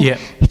boy. Yeah.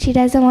 She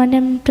doesn't want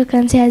him to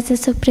consider as the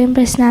Supreme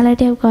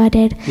Personality of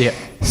Godhead. Yeah.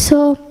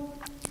 So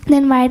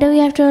then why do we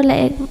have to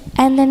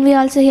and then we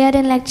also hear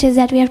in lectures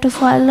that we have to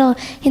follow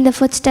in the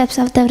footsteps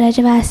of the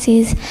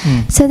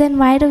Vrajavasis. So then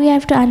why do we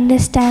have to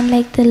understand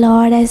the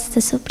Lord as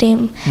the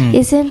Supreme?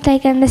 Isn't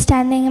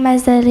understanding him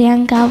as the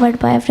young coward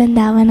boy of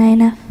Vrindavana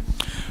enough?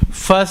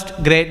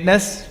 First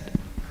greatness,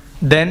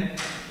 then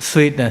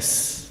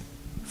sweetness.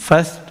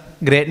 First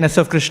greatness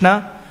of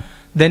Krishna,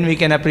 then we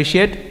can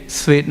appreciate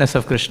sweetness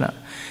of Krishna.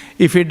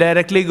 If we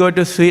directly go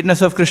to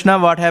sweetness of Krishna,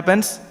 what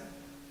happens?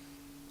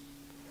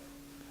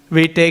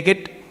 We take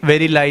it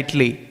very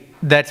lightly.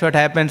 That's what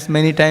happens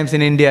many times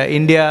in India.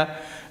 India,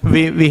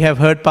 we have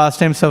heard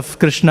pastimes of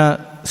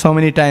Krishna so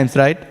many times,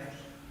 right?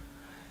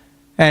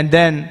 And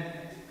then,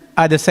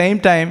 at the same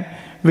time,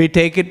 we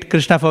take it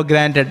Krishna for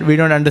granted. We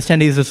don't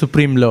understand he is the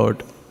Supreme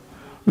Lord.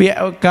 We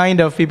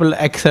people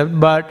accept,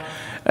 but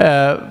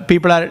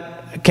people are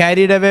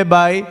carried away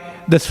by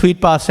the sweet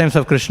pastimes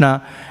of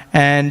Krishna.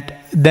 And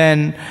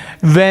then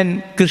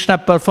when Krishna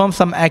performs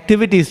some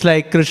activities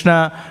like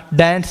Krishna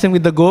dancing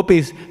with the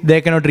gopis, they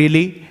cannot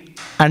really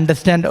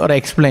understand or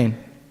explain.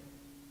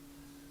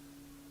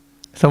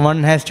 So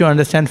one has to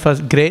understand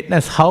first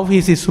greatness, how he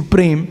is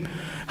supreme,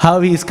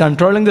 how he is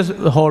controlling the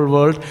whole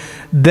world.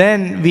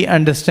 Then we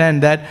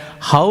understand that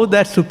how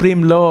that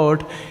Supreme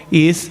Lord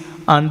is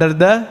under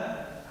the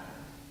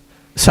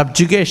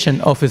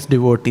subjugation of his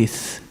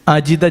devotees.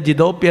 Ajita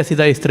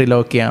jidopyasita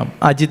istrilokyam.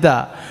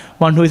 Ajita,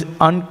 one who is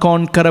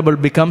unconquerable,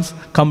 becomes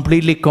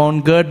completely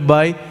conquered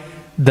by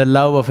the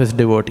love of his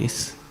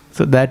devotees.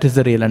 So that is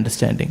the real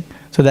understanding.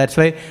 So that's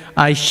why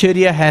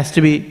Aishwarya has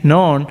to be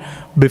known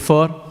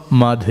before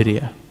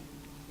Madhurya.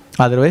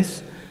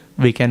 Otherwise,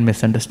 we can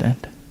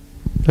misunderstand.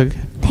 Okay?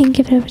 Thank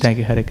you, Prabhuji. Thank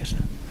you, Hare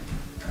Krishna.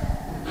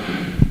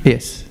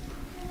 Yes.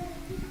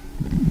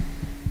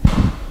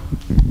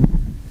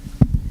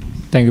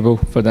 Thank you,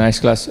 Prabhu, for the nice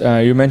class.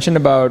 You mentioned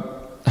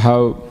about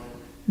how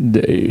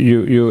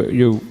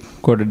you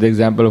quoted the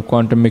example of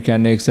quantum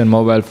mechanics and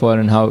mobile phone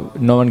and how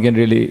we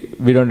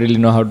don't really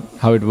know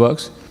how it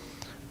works,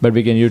 but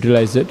we can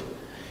utilize it.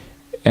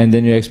 And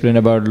then you explained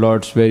about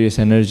Lord's various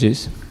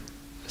energies.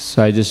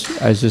 So I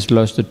just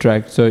lost the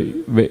track. So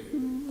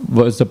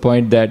was the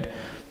point that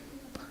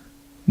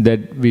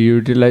we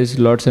utilize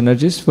Lord's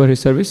energies for His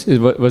service?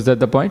 Was that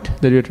the point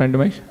that you were trying to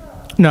make?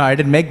 No, I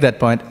didn't make that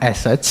point as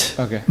such.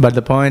 Okay. But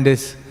the point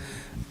is,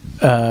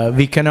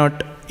 we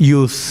cannot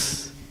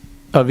use,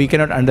 or we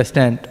cannot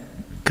understand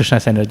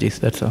Krishna's energies,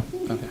 that's all.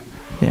 Okay.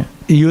 Yeah.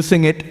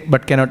 Using it,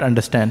 but cannot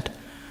understand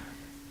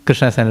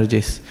Krishna's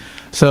energies.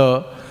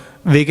 So,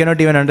 we cannot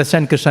even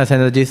understand Krishna's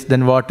energies,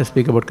 then what to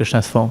speak about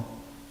Krishna's form?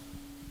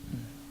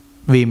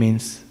 We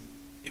means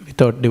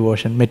without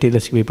devotion.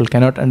 Materialistic people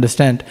cannot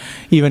understand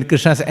even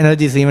Krishna's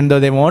energies, even though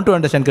they want to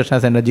understand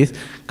Krishna's energies,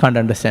 can't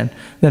understand.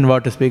 Then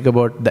what to speak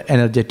about the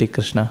energetic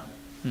Krishna?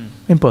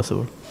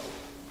 Impossible.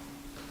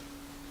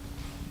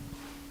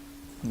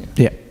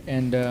 Yeah.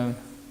 And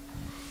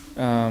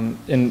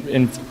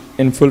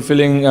in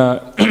fulfilling,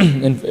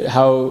 in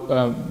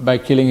how by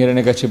killing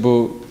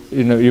Hiranyakashipu,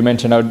 you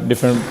mentioned how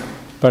different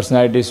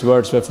personalities'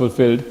 words were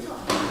fulfilled,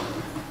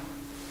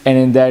 and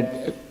in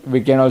that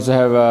we can also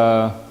have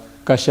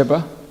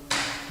Kashyapa,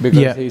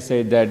 because he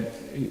said that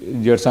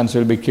your sons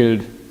will be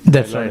killed.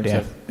 That's right.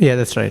 Yeah. Yeah,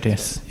 that's right.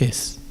 Yes.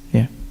 Yes.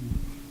 Yeah.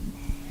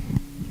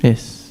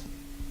 Yes.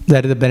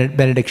 That is the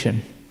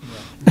benediction.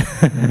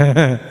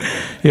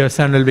 Your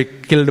son will be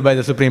killed by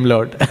the Supreme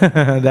Lord.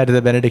 That is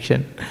the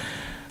benediction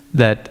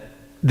that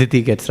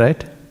Diti gets,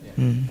 right?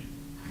 Yeah.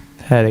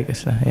 Hare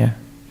Krishna, yeah.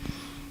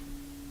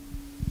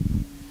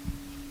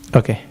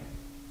 Okay.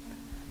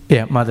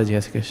 Yeah, Mataji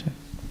has a question.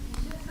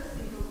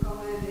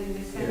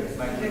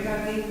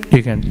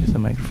 You can use the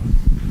microphone.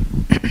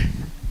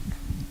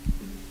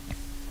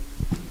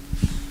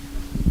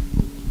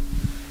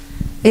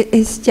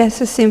 It's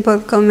just a simple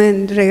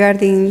comment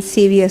regarding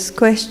Sylvia's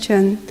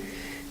question.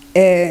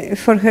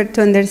 For her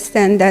to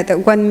understand that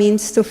what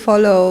means to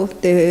follow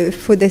the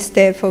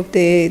footsteps of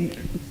the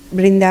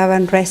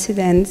Vrindavan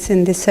residents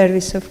in the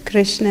service of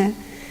Krishna.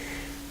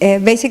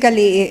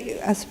 Basically,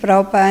 as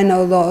Prabhupada and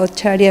all the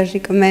acharyas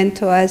recommend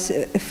to us,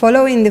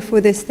 following the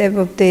footsteps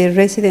of the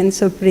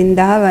residents of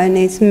Vrindavan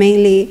is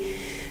mainly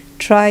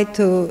try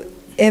to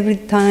every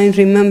time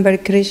remember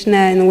Krishna,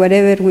 and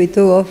whatever we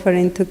do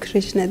offering to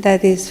Krishna,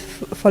 that is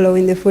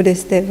following the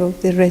footsteps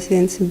of the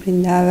residents of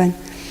Vrindavan.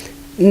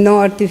 No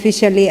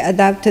artificially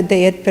adapted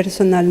their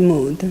personal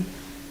mood.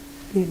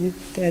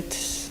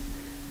 That's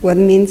what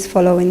means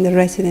following the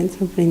residents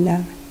of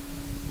Vrindavan.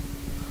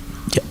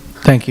 Yeah,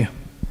 thank you.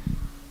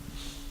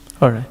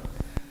 All right.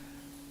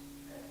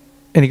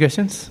 Any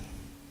questions?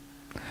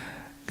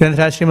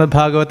 Granthra Srimad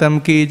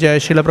Bhagavatam ki jai,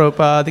 Srila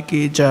Prabhupada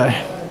ki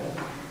jai.